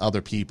loving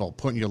other people,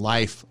 putting your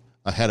life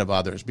ahead of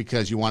others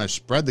because you want to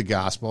spread the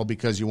gospel,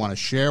 because you want to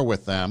share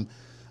with them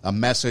a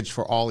message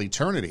for all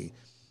eternity.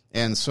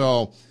 And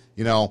so,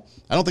 I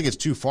don't think it's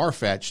too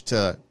far-fetched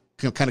to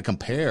kind of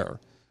compare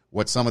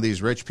what some of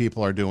these rich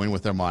people are doing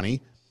with their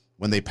money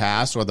when they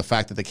pass, or the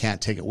fact that they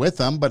can't take it with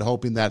them, but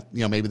hoping that,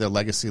 maybe their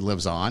legacy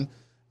lives on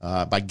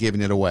by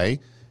giving it away.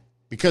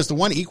 Because the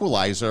one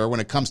equalizer when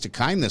it comes to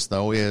kindness,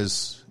 though,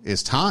 is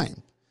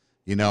time.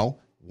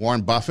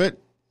 Warren Buffett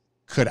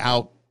could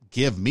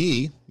outgive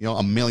me,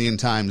 a million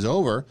times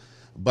over,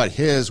 but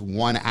his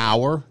 1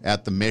 hour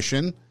at the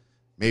mission,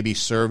 maybe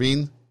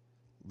serving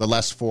the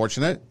less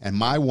fortunate, and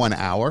my 1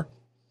 hour,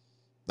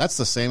 that's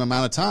the same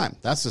amount of time.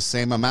 That's the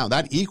same amount.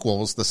 That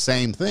equals the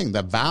same thing.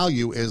 The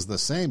value is the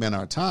same in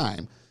our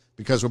time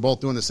because we're both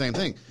doing the same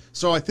thing.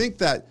 So I think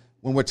that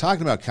when we're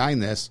talking about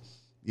kindness,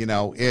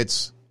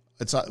 it's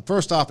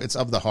first off, it's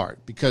of the heart,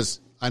 because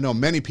I know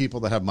many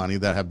people that have money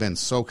that have been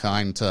so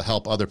kind to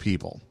help other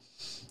people,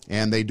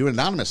 and they do it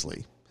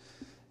anonymously.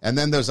 And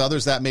then there's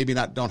others that maybe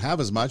don't have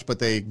as much, but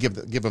they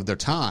give of their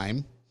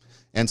time,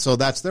 and so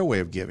that's their way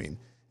of giving.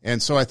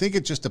 And so I think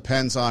it just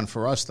depends on,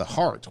 for us, the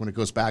heart, when it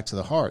goes back to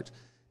the heart.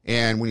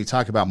 And when you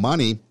talk about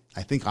money,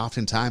 I think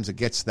oftentimes it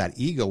gets to that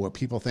ego where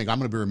people think, I'm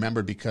going to be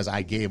remembered because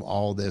I gave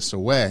all this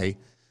away.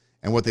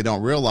 And what they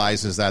don't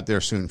realize is that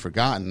they're soon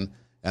forgotten.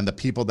 And the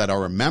people that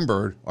are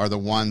remembered are the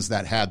ones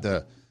that had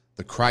the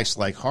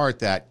Christ-like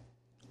heart that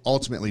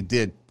ultimately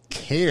did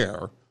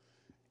care.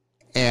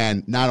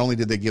 And not only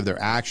did they give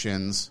their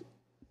actions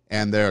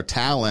and their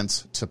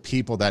talents to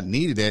people that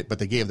needed it, but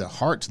they gave their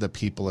heart to the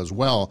people as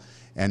well,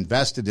 and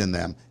invested in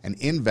them. And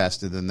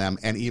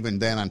even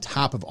then, on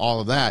top of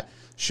all of that,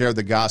 shared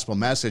the gospel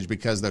message,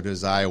 because their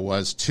desire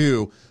was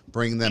to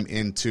bring them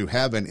into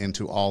heaven,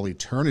 into all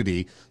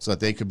eternity, so that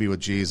they could be with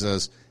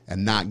Jesus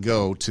and not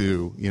go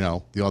to,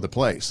 the other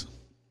place.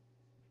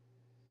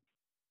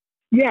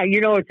 Yeah,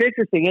 it's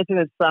interesting, isn't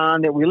it,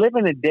 Son, that we live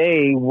in a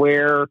day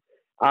where,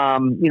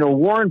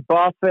 Warren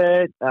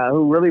Buffett,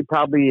 who really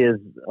probably is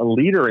a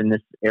leader in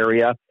this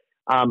area,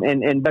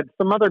 but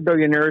some other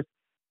billionaires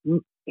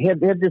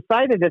have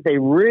decided that they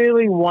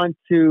really want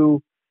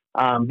to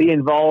be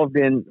involved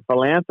in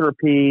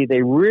philanthropy.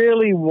 They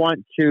really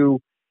want to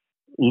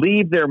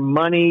leave their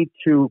money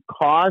to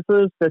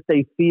causes that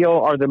they feel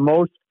are the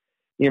most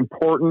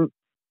important.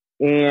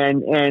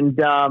 And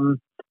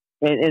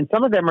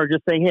some of them are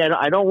just saying, hey,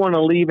 I don't want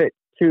to leave it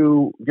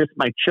to just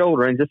my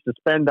children just to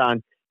spend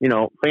on,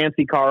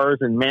 fancy cars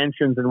and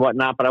mansions and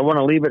whatnot, but I want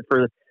to leave it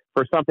for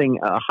something,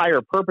 a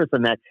higher purpose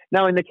than that.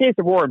 Now, in the case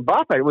of Warren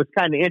Buffett, it was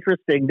kind of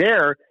interesting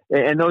there,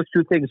 and those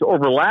two things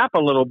overlap a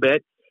little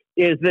bit,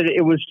 is that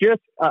it was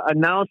just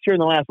announced here in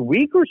the last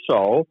week or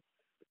so,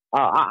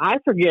 I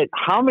forget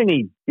how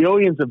many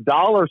billions of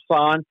dollars,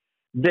 Son,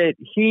 that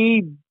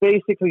he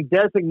basically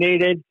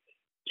designated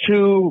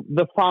to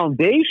the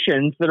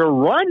foundations that are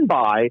run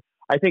by,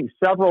 I think,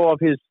 several of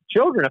his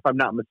children, if I'm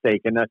not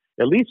mistaken, at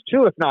least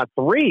two, if not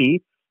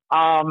three.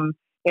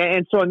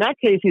 And so in that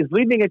case, he's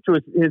leaving it to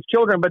his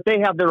children, but they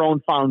have their own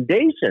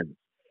foundations.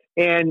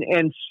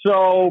 And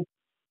so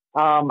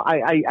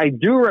I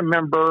do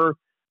remember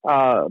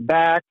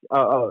back,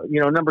 a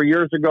number of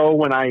years ago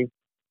when I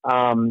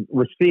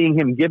was seeing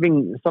him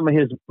giving some of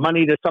his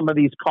money to some of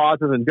these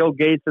causes and Bill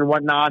Gates and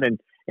whatnot, and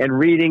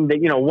reading that,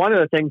 one of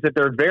the things that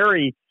they're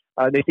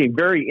they seem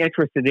very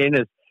interested in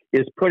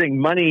is putting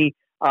money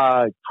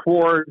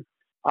toward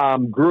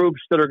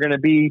groups that are going to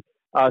be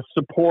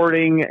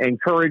supporting,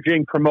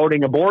 encouraging,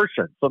 promoting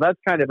abortion. So that's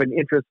kind of an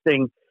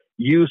interesting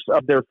use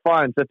of their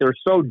funds, that they're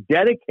so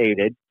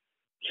dedicated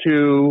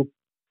to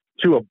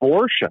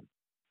abortion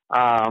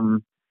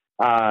that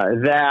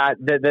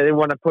they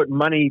want to put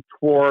money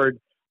toward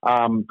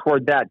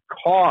that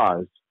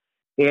cause.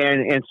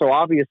 And so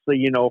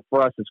obviously,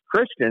 for us as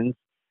Christians,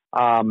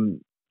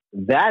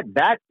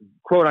 that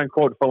quote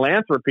unquote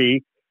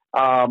philanthropy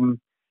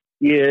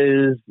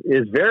is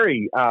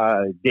very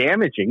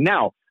damaging.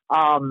 Now,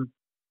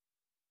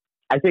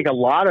 I think a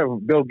lot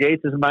of Bill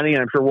Gates' money,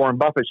 and I'm sure Warren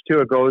Buffett's too,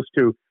 it goes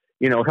to,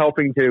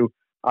 helping to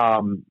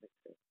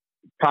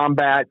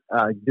combat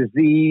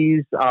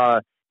disease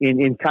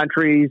in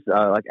countries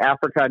like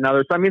Africa and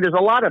others. So, I mean, there's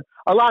a lot of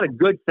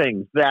good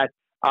things that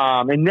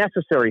and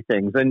necessary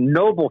things and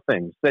noble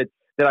things that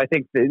I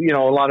think that, a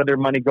lot of their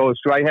money goes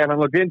to. I haven't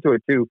looked into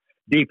it too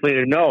deeply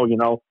to know,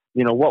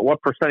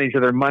 what percentage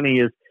of their money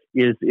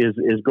is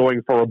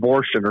going for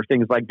abortion or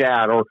things like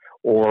that,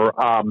 or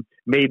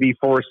maybe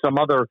for some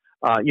other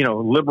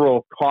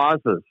liberal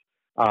causes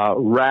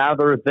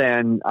rather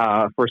than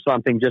for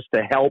something just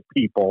to help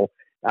people.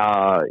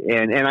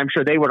 And I'm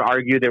sure they would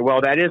argue that,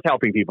 well, that is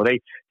helping people. They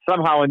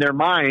somehow in their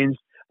minds,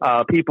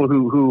 people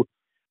who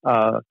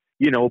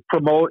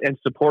promote and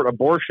support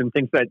abortion,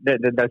 things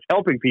that's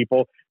helping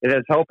people,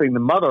 that's helping the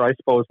mother, I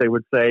suppose they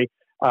would say.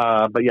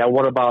 But yeah,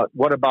 what about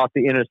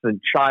the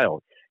innocent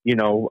child?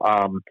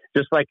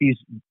 Just like these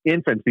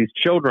infants, these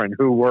children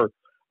who were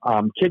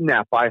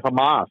kidnapped by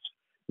Hamas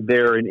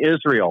there in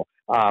Israel.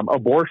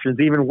 Abortion is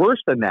even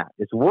worse than that.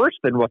 It's worse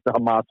than what the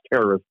Hamas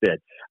terrorists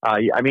did.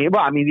 Yeah,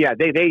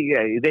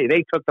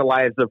 they took the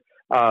lives of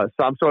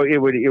some, so it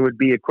would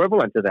be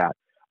equivalent to that.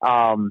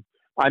 Son,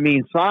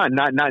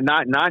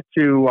 not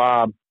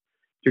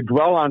to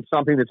dwell on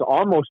something that's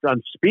almost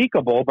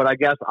unspeakable, but I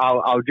guess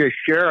I'll just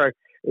share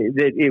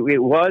that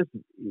it was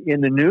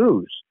in the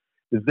news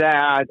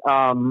that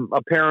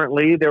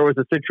apparently there was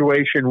a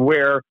situation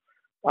where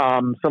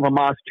some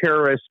Hamas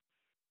terrorists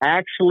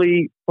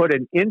actually put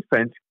an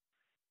infant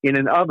in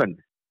an oven.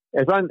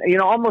 It's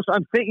almost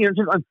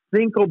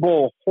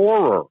unthinkable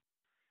horror.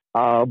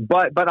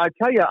 But I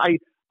tell you,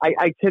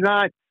 I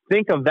cannot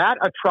think of that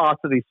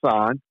atrocity,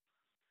 son,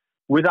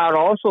 without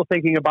also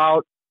thinking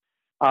about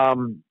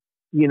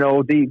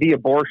the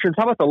abortions.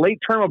 How about the late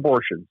term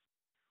abortions,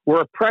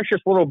 where a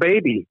precious little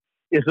baby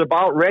is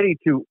about ready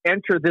to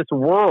enter this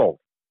world,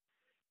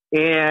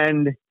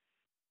 and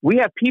we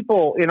have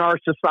people in our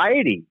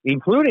society,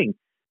 including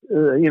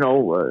a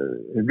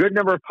good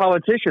number of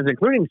politicians,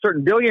 including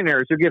certain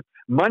billionaires who give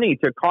money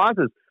to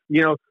causes,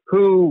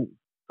 who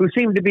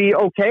seem to be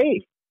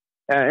okay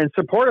and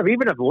supportive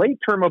even of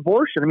late-term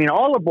abortion. I mean,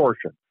 all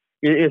abortion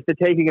is the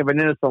taking of an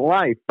innocent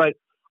life. But,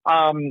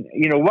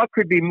 what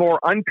could be more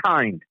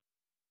unkind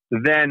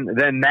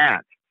than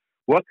that?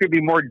 What could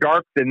be more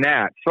dark than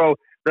that? So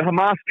the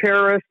Hamas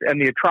terrorists and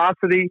the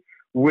atrocity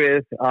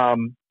with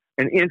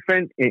an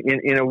infant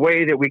in a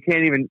way that we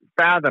can't even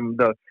fathom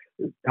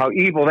how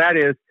evil that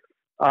is.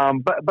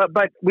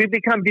 But we've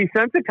become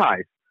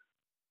desensitized,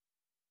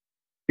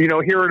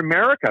 here in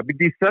America,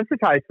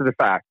 desensitized to the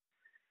fact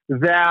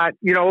that,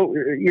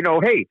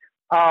 hey,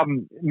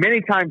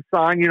 many times,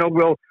 son,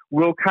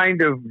 we'll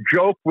kind of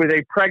joke with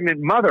a pregnant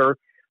mother,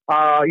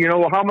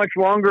 how much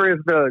longer is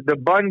the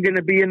bun going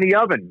to be in the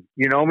oven?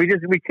 We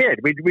kid,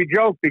 we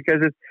joke,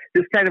 because it's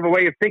just kind of a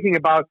way of thinking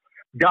about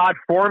God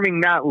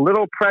forming that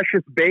little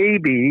precious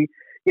baby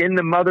in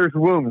the mother's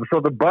womb. So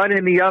the bun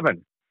in the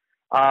oven.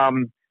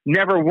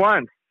 Never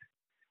once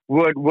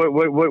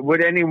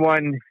would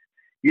anyone,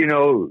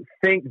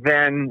 think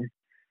then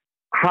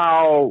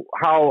how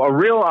a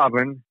real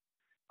oven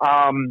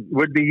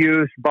would be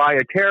used by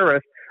a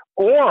terrorist,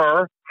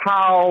 or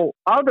how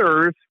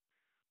others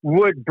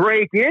would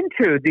break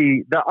into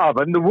the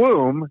oven, the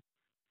womb,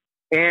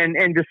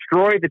 and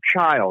destroy the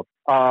child.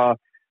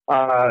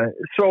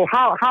 So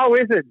how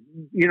is it,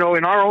 in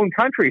our own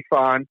country,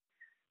 son,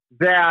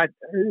 that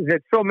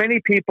so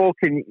many people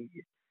can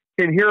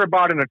hear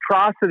about an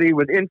atrocity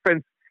with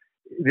infants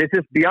that's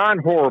just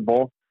beyond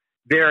horrible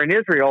there in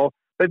Israel,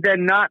 but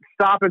then not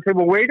stop and say,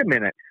 well, wait a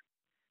minute,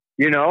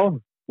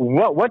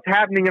 what's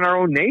happening in our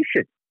own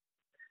nation?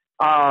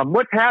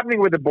 What's happening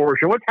with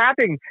abortion? What's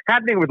happening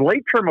with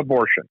late-term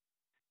abortion?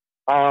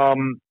 How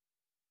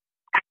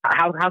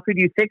could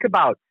you think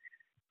about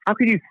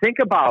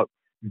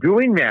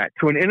doing that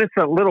to an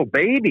innocent little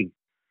baby?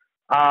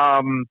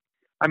 Wasn't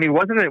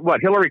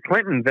it Hillary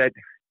Clinton that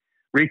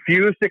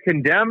refused to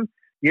condemn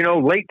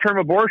late-term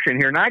abortion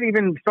here? Not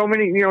even too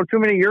many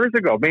years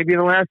ago, maybe in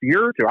the last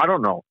year or two. I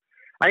don't know.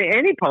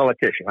 Any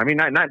politician.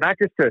 Not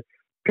just to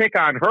pick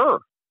on her,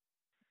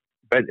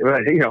 but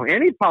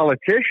any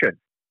politician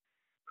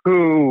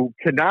who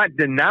cannot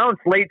denounce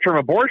late-term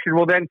abortion,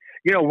 well then,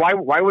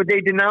 why would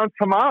they denounce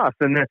Hamas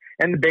and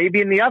the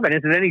baby in the oven?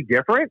 Is it any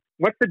different?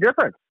 What's the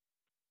difference?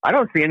 I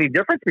don't see any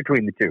difference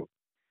between the two.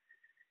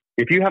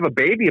 If you have a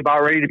baby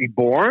about ready to be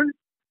born,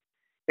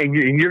 and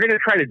you're going to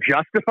try to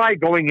justify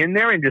going in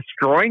there and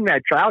destroying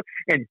that child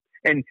and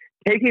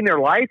taking their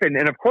life, and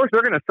of course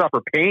they're going to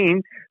suffer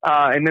pain,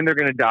 and then they're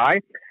going to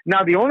die.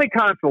 Now, the only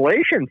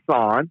consolation,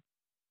 son,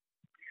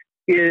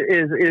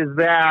 is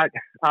that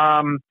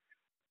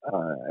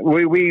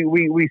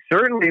we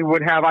certainly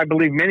would have, I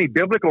believe, many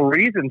biblical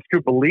reasons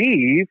to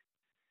believe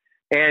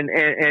and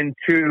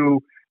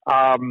to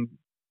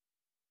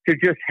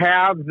just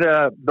have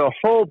the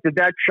hope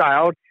that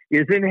child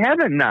is in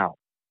heaven now.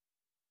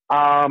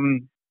 I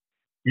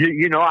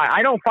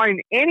don't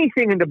find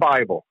anything in the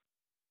Bible.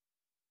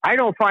 I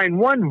don't find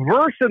one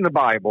verse in the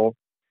Bible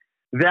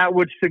that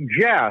would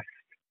suggest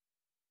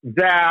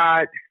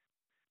that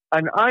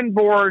an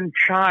unborn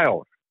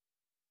child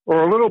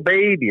or a little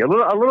baby, a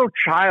little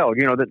child,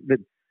 that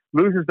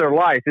loses their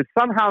life, is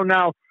somehow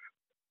now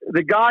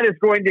that God is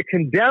going to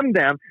condemn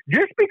them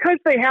just because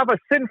they have a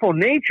sinful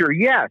nature.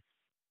 Yes,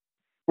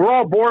 we're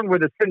all born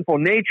with a sinful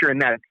nature in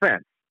that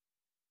sense.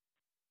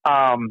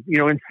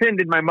 In sin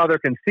did my mother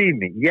conceive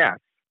me. Yes.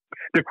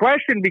 The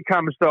question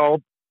becomes, though,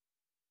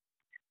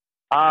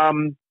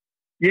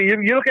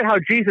 you look at how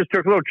Jesus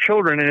took little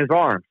children in his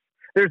arms.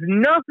 There's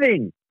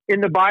nothing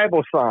in the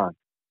Bible, son,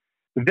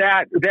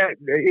 that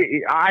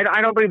I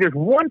don't believe there's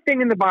one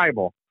thing in the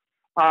Bible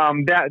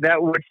that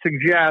would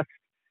suggest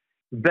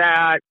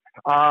that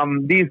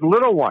these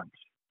little ones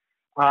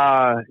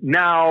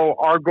now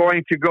are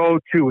going to go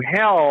to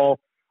hell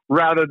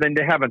rather than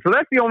to heaven. So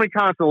that's the only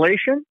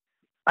consolation,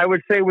 I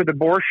would say, with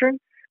abortion.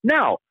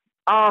 Now,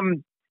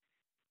 the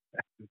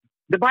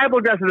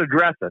Bible doesn't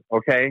address it,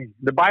 okay?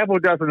 The Bible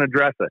doesn't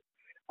address it.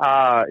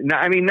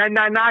 I mean,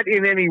 not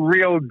in any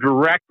real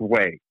direct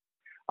way.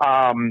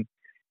 And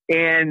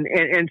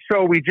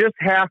so we just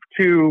have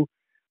to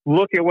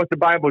look at what the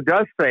Bible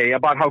does say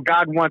about how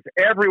God wants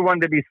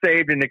everyone to be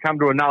saved and to come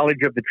to a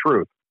knowledge of the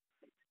truth.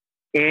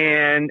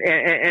 And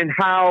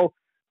how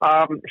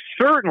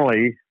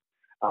certainly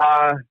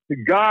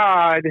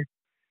God,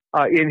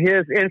 in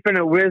His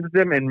infinite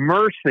wisdom and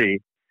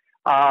mercy,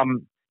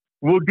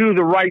 will do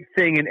the right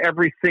thing in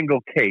every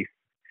single case.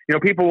 You know,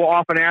 people will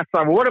often ask,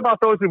 well, what about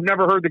those who've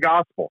never heard the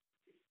gospel?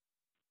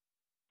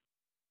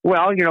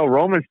 Well, you know,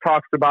 Romans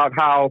talks about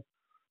how,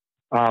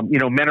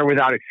 men are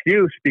without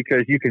excuse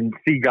because you can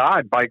see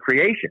God by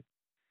creation.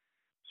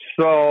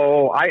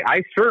 So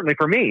I certainly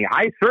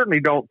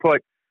don't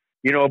put,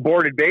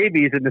 aborted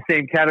babies in the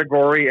same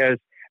category as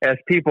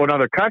people in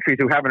other countries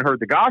who haven't heard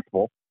the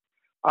gospel.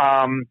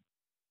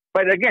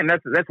 But again,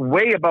 that's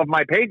way above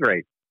my pay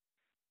grade.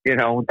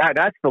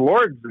 That's the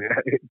Lord's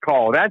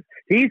call.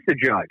 He's the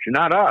judge,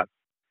 not us.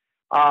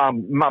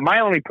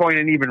 My only point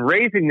in even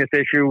raising this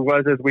issue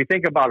was as we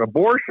think about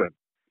abortion,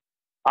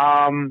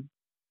 I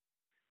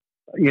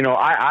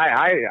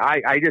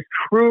just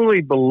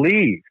truly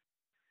believe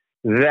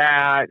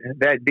that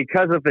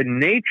because of the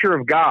nature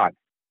of God,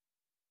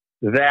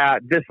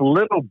 that this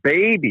little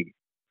baby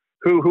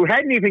who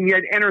hadn't even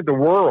yet entered the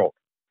world,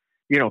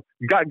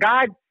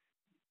 God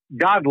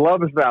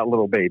loves that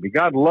little baby.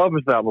 God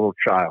loves that little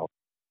child.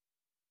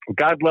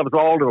 God loves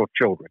all little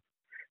children.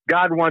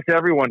 God wants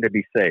everyone to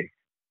be saved.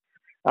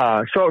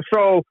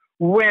 So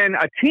when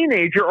a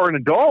teenager or an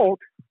adult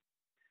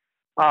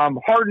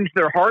hardens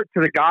their heart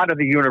to the God of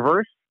the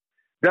universe,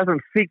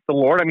 doesn't seek the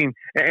Lord, I mean,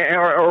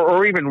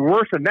 or even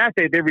worse than that,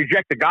 they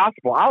reject the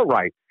gospel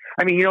outright.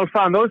 I mean,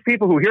 son, those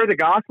people who hear the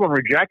gospel and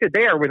reject it,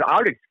 they are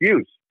without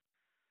excuse.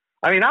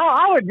 I mean,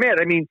 I'll admit,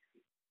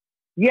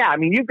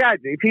 you've got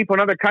people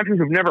in other countries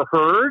who've never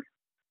heard,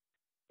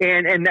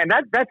 and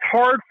that's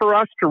hard for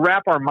us to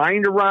wrap our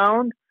mind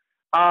around.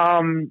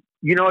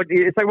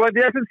 It's like, well, it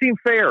doesn't seem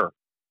fair.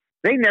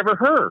 They never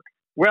heard.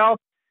 Well,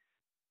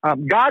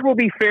 God will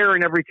be fair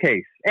in every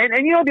case. And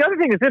the other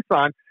thing is this,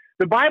 son,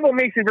 the Bible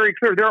makes it very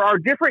clear. There are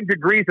different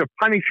degrees of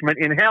punishment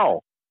in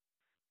hell.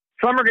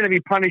 Some are going to be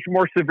punished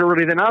more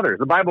severely than others.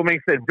 The Bible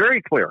makes that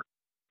very clear.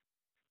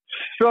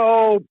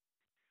 So,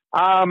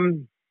 God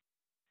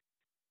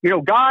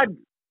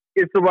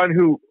is the one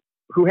who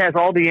has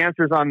all the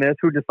answers on this,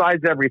 who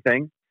decides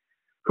everything,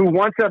 who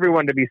wants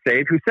everyone to be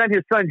saved, who sent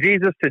His Son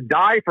Jesus to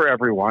die for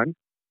everyone,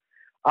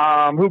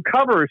 who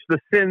covers the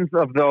sins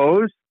of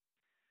those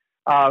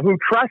who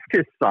trust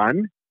His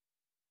Son.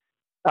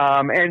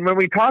 And when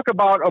we talk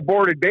about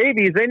aborted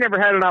babies, they never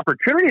had an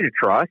opportunity to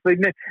trust.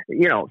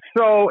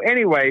 So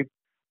anyway,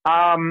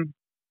 I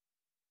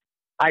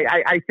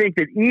think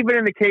that even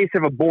in the case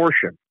of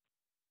abortion,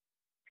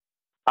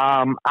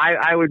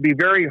 I would be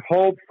very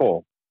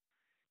hopeful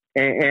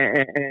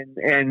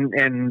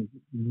and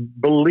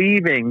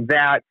believing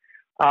that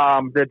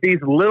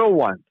these little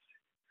ones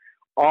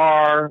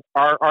are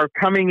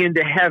coming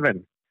into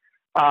heaven.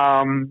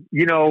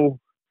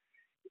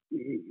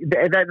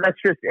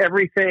 That's just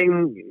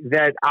everything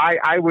that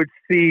I would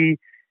see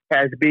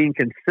as being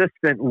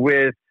consistent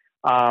with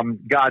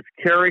God's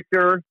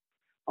character,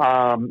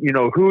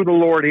 who the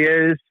Lord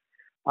is,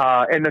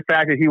 and the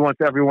fact that He wants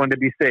everyone to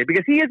be saved.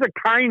 Because He is a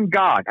kind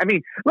God. I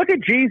mean, look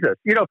at Jesus.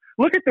 Look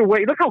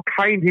how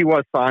kind He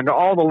was, son, to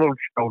all the little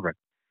children.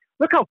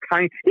 Look how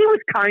kind. He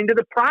was kind to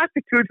the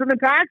prostitutes and the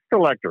tax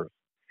collectors.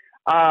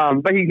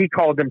 But he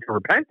called them to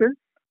repentance.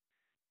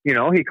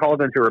 He called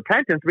them to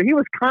repentance, but He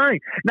was kind.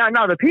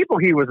 Now the people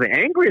He was the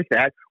angriest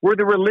at were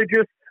the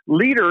religious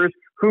leaders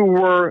who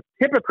were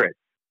hypocrites.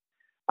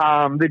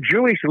 The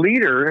Jewish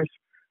leaders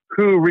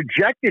who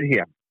rejected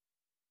Him.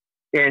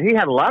 And He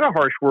had a lot of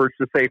harsh words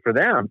to say for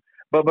them.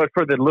 But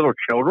for the little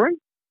children,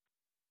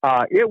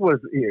 it was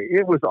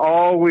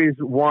always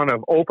one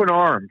of open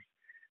arms.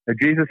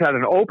 Jesus had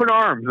an open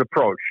arms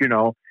approach,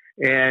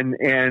 and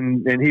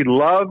He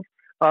loved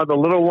the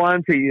little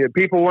ones.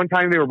 People one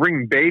time, they were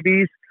bringing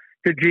babies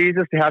to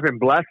Jesus to have Him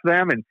bless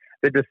them, and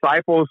the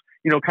disciples,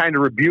 kind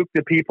of rebuked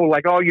the people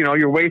like, oh,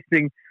 you're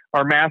wasting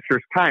our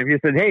Master's time. He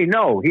said, hey,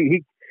 no,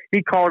 he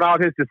called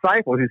out His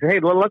disciples. He said, hey,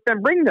 let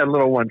them bring the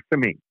little ones to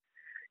me.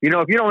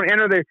 If you don't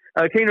enter the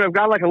kingdom of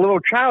God like a little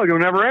child, you'll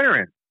never enter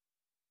in.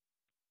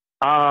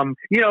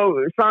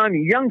 Son,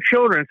 young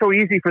children, it's so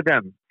easy for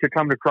them to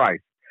come to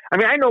Christ. I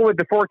mean, I know with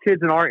the 4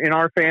 kids in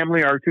our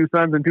family, our 2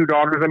 sons and 2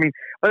 daughters, I mean,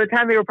 by the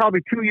time they were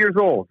probably 2 years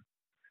old,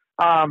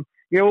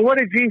 what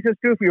did Jesus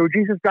do for you?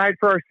 Jesus died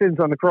for our sins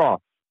on the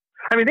cross.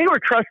 I mean, they were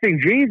trusting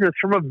Jesus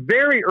from a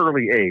very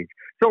early age.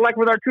 So like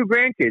with our 2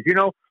 grandkids,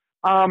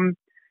 I'm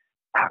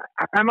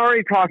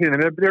already talking to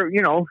them. They're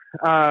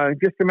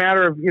just a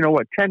matter of,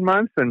 10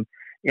 months and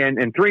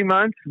 3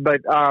 months.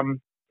 But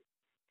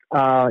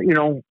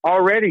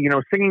already,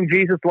 singing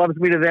Jesus Loves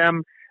Me to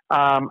them.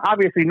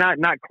 Obviously not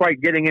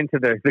quite getting into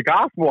the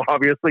gospel,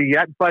 obviously,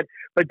 yet, but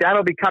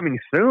that'll be coming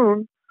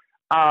soon,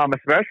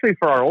 especially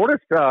for our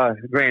oldest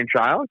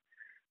grandchild,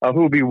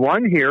 who will be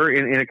one here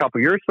in a couple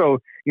of years. So,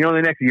 in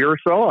the next year or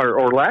so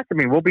or less, I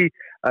mean, we'll be,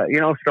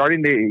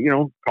 starting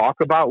to,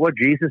 talk about what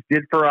Jesus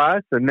did for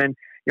us. And then,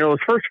 those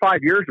first 5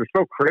 years are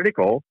so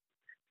critical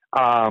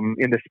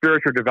in the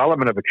spiritual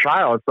development of a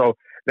child. So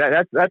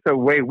that's a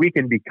way we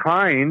can be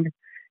kind.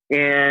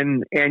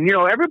 And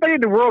everybody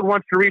in the world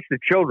wants to reach the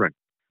children.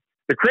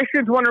 The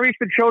Christians want to reach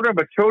the children,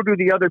 but so do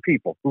the other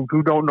people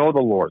who don't know the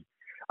Lord.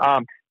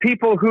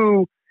 People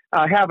who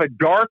have a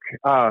dark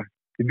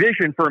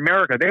vision for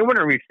America, they want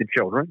to reach the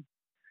children.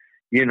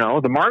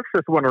 The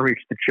Marxists want to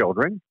reach the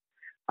children.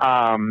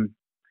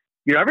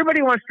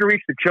 Everybody wants to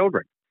reach the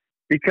children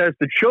because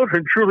the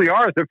children truly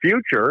are the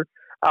future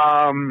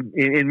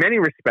in many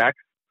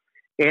respects.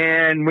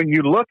 And when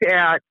you look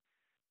at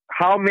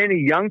how many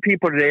young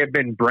people today have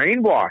been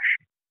brainwashed,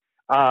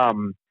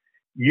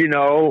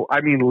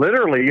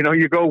 literally,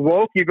 you go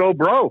woke, you go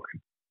broke.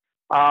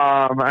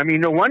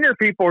 No wonder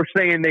people are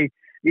saying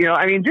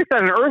just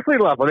on an earthly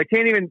level, they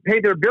can't even pay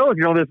their bills.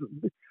 This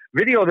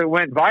video that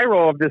went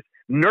viral of this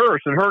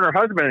nurse and her and her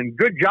husband and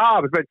good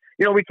jobs, but,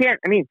 we can't,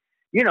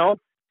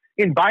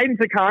 in Biden's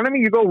economy,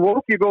 you go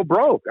woke, you go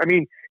broke.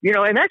 And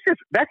that's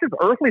just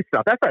earthly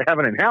stuff. That's not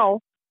heaven and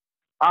hell.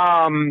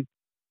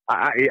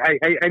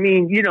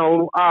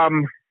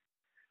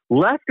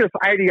 Leftist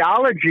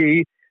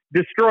ideology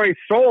destroys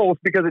souls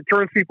because it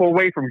turns people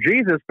away from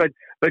Jesus. But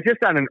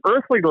just on an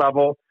earthly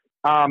level,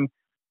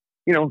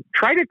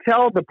 try to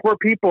tell the poor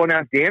people in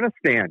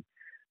Afghanistan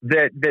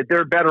that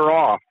they're better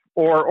off,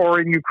 or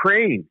in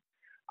Ukraine.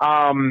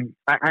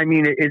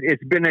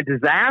 It's been a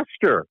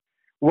disaster.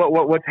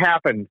 What's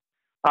happened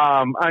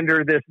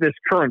under this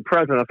current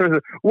president?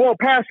 Well,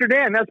 Pastor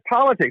Dan, that's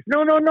politics.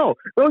 No.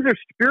 Those are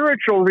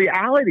spiritual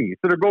realities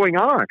that are going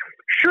on.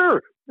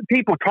 Sure,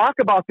 people talk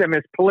about them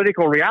as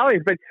political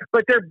realities, but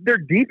they're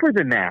deeper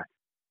than that.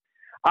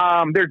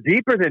 They're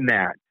deeper than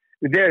that.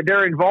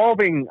 They're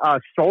involving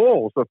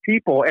souls of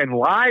people and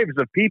lives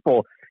of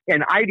people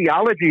and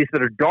ideologies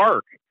that are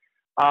dark.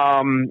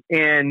 And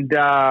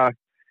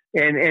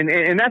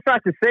that's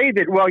not to say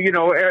that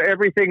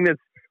everything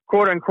that's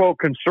quote unquote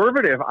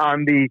conservative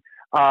on the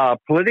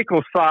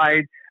political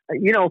side,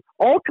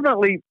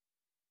 ultimately,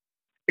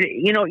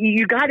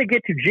 you got to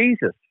get to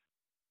Jesus.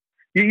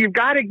 You've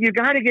got to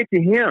get to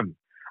him.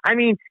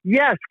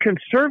 Yes,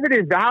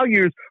 conservative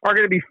values are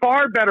going to be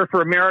far better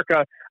for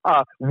America.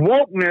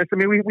 Wokeness,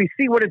 we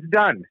see what it's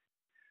done.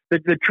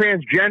 The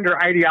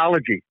transgender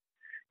ideology,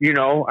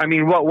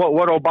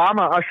 what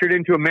Obama ushered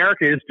into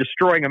America is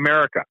destroying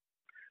America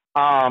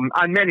on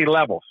many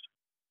levels.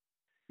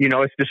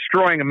 It's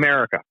destroying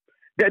America.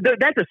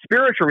 That's a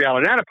spiritual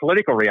reality, not a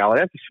political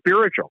reality. That's a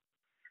spiritual.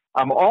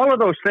 All of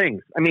those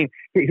things.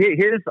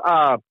 His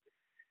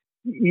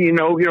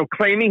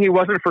claiming he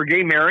wasn't for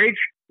gay marriage,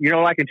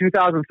 like in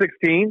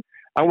 2016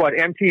 on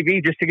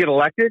MTV just to get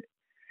elected.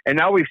 And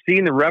now we've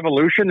seen the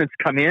revolution that's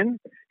come in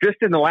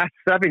just in the last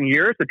 7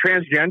 years, the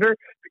transgender,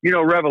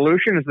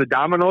 revolution as the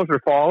dominoes are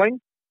falling.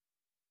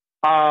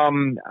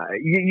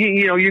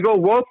 You go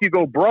woke, you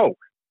go broke.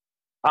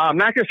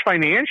 Not just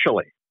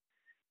financially.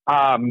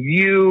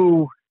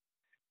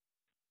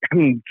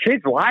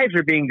 Kids' lives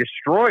are being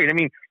destroyed.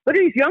 Look at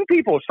these young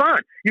people,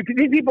 son.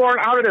 These people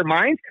aren't out of their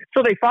minds,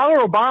 so they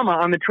follow Obama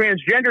on the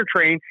transgender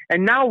train.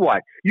 And now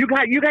what? You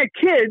got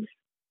kids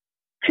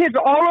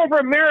all over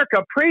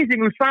America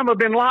praising Osama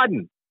bin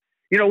Laden.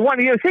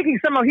 Thinking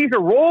somehow he's a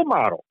role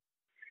model.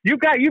 You've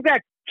got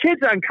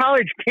kids on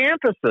college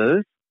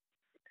campuses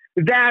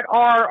that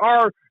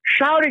are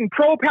shouting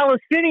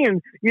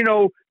pro-Palestinian,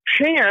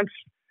 chants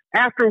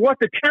after what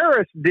the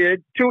terrorists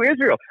did to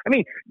Israel.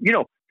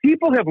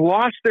 People have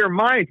lost their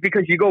minds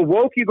because you go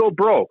woke, you go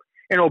broke.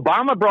 And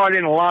Obama brought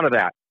in a lot of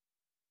that.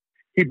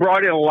 He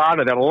brought in a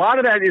lot of that. A lot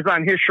of that is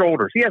on his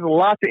shoulders. He has a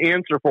lot to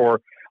answer for,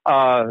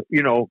 to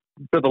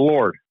the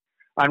Lord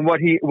on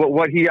what he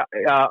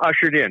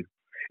ushered in.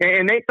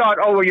 And they thought,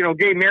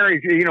 gay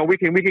marriage,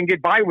 we can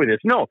get by with this.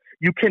 No,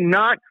 you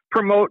cannot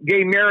promote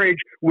gay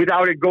marriage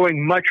without it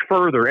going much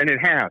further. And it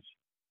has.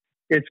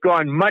 It's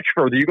gone much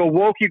further. You go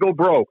woke, you go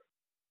broke.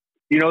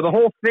 The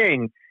whole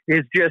thing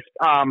is just,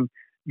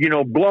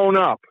 blown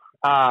up.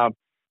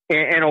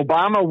 And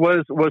Obama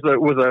was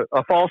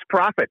a false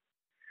prophet.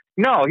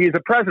 No, he's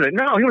a president.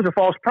 No, he was a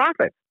false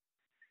prophet.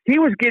 He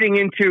was getting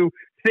into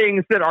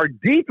things that are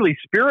deeply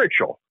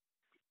spiritual.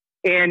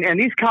 And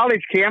these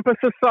college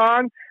campuses,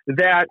 son,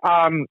 that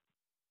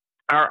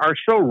are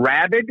so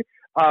rabid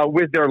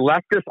with their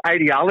leftist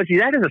ideology,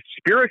 that is a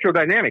spiritual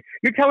dynamic.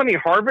 You're telling me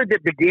Harvard,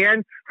 that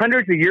began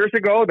hundreds of years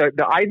ago,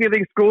 the Ivy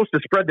League schools to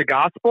spread the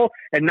gospel,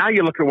 and now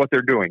you look at what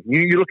they're doing.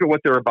 You look at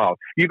what they're about.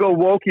 You go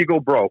woke, you go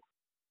broke.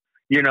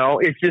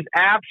 It's just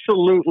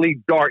absolutely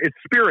dark. It's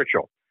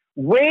spiritual.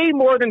 Way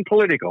more than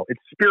political.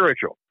 It's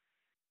spiritual.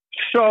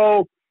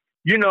 So,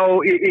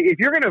 if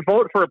you're going to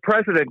vote for a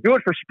president, do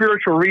it for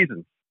spiritual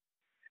reasons.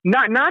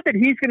 Not that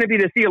he's going to be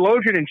the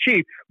theologian in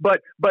chief,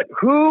 but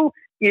who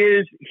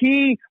is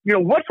he?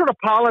 What sort of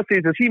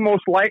policies is he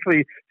most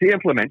likely to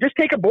implement? Just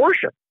take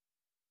abortion.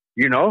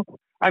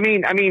 I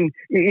mean,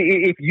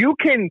 if you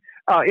can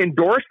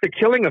endorse the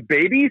killing of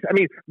babies, I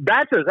mean,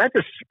 that's a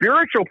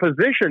spiritual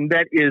position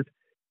that is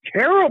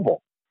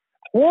terrible,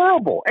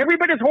 horrible. Every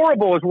bit as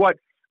horrible as what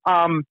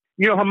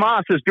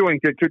Hamas is doing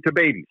to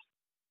babies,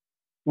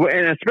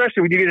 and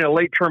especially when you get in a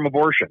late term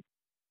abortion.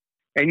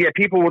 And yet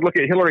people would look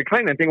at Hillary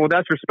Clinton and think, well,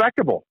 that's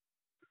respectable.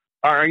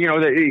 Or,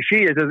 that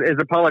she is as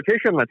a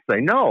politician, let's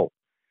say. No.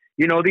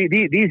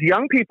 These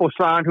young people,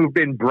 son, who've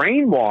been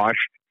brainwashed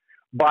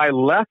by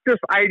leftist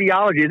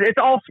ideologies, it's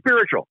all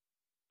spiritual.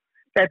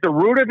 At the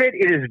root of it,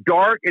 it is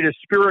dark, it is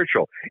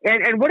spiritual.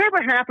 And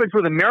whatever happens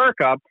with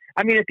America,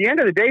 I mean, at the end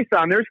of the day,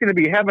 son, there's going to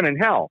be heaven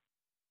and hell.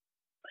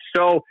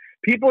 So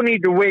people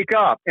need to wake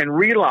up and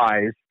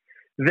realize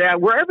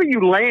that wherever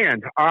you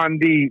land on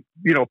the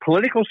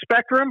political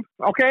spectrum,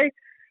 okay,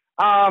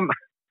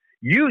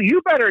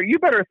 you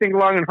better think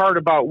long and hard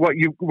about what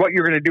you're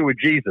going to do with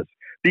Jesus,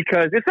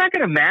 because it's not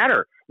going to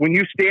matter when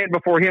you stand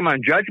before him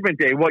on Judgment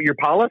Day what your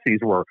policies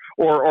were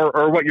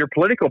or what your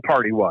political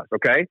party was.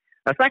 Okay,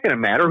 that's not going to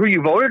matter who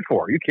you voted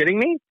for. Are you kidding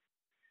me?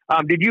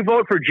 Did you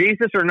vote for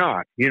Jesus or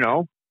not?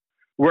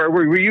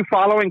 Were you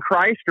following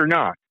Christ or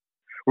not?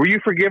 Were you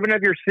forgiven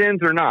of your sins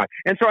or not?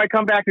 And so I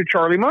come back to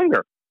Charlie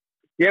Munger.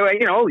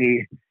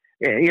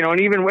 And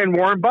even when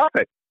Warren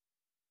Buffett,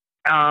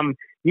 at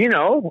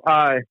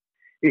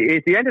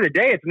the end of the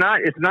day, it's not,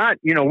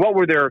 what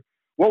were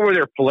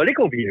their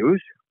political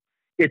views?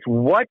 It's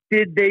what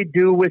did they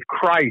do with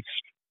Christ?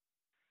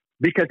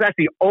 Because that's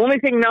the only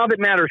thing now that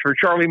matters for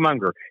Charlie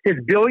Munger. His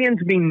billions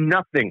mean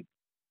nothing.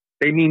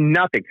 They mean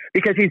nothing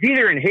because he's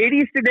either in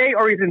Hades today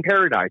or he's in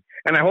paradise.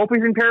 And I hope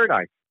he's in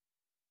paradise.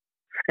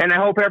 And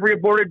I hope every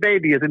aborted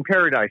baby is in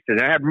paradise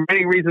today. I have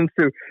many reasons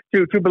to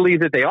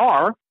believe that they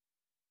are,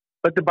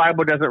 but the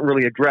Bible doesn't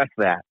really address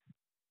that.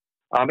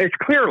 It's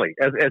clearly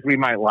as we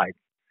might like.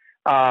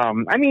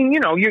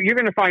 You're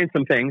going to find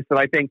some things that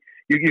I think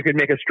you could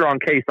make a strong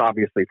case,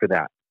 obviously, for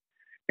that.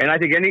 And I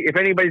think if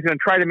anybody's going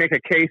to try to make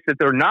a case that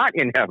they're not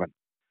in heaven,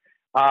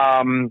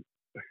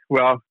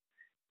 well,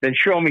 then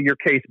show me your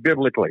case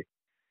biblically.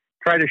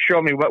 Try to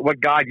show me what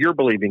God you're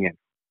believing in.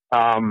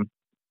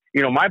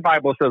 My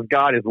Bible says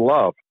God is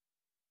love,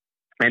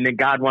 and that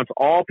God wants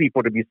all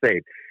people to be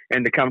saved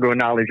and to come to a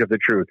knowledge of the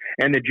truth,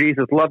 and that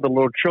Jesus loved the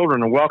little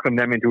children and welcomed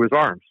them into his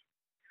arms.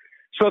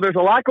 So there's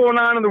a lot going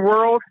on in the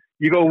world.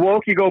 You go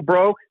woke, you go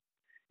broke,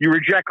 you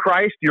reject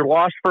Christ, you're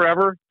lost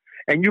forever,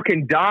 and you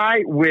can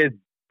die with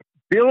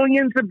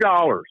billions of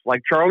dollars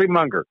like Charlie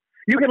Munger.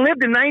 You can live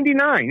to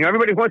 99.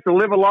 Everybody wants to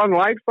live a long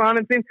life, son,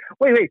 and things.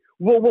 Wait.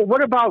 Well,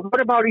 what about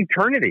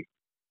eternity?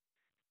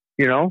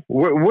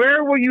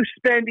 Where will you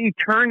spend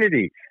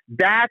eternity?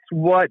 That's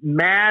what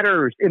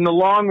matters in the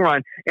long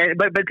run.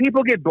 But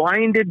people get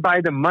blinded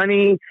by the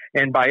money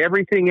and by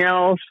everything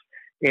else.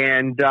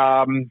 And,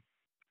 I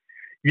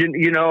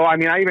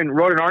even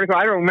wrote an article.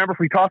 I don't remember if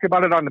we talked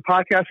about it on the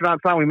podcast or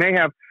not. We may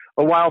have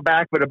a while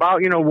back, but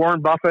about,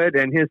 Warren Buffett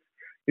and his,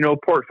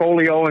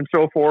 portfolio and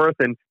so forth.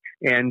 And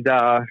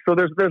so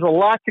there's a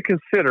lot to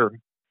consider,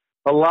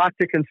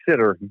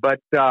 But,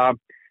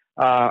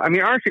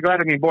 aren't you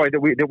glad?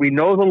 That we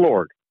know the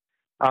Lord,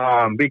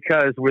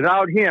 because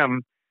without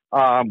him,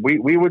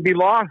 we would be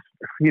lost.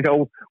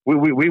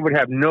 We would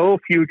have no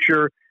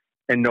future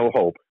and no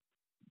hope.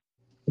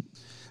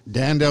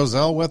 Dan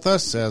Delzell with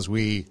us as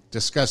we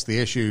discuss the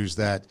issues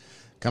that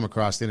come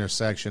across the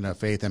intersection of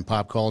faith and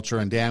pop culture.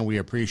 And Dan, we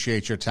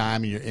appreciate your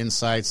time and your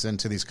insights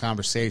into these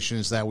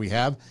conversations that we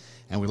have,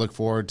 and we look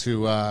forward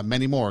to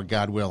many more,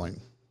 God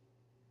willing.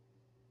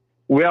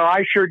 Well,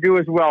 I sure do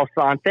as well,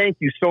 son. Thank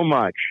you so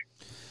much.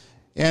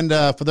 And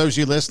for those of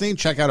you listening,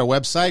 check out our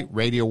website,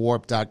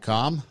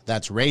 radiowarp.com.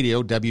 That's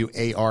radio,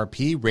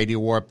 W-A-R-P,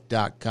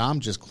 radiowarp.com.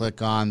 Just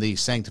click on the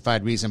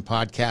Sanctified Reason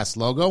podcast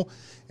logo,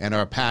 and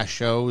our past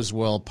shows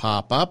will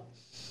pop up.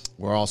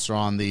 We're also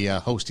on the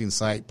hosting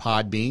site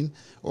Podbean,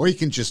 or you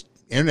can just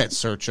internet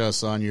search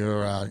us on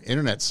your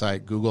internet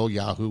site, Google,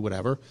 Yahoo,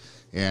 whatever,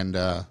 and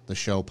the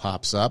show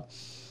pops up.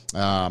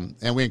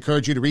 And we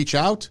encourage you to reach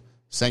out,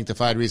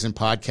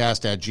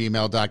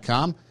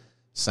 sanctifiedreasonpodcast@gmail.com.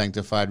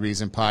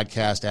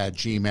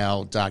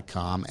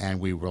 sanctifiedreasonpodcast@gmail.com, and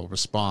we will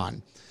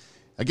respond.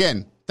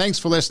 Again, thanks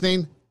for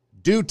listening.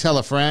 Do tell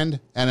a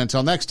friend, and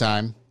until next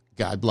time,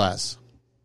 God bless.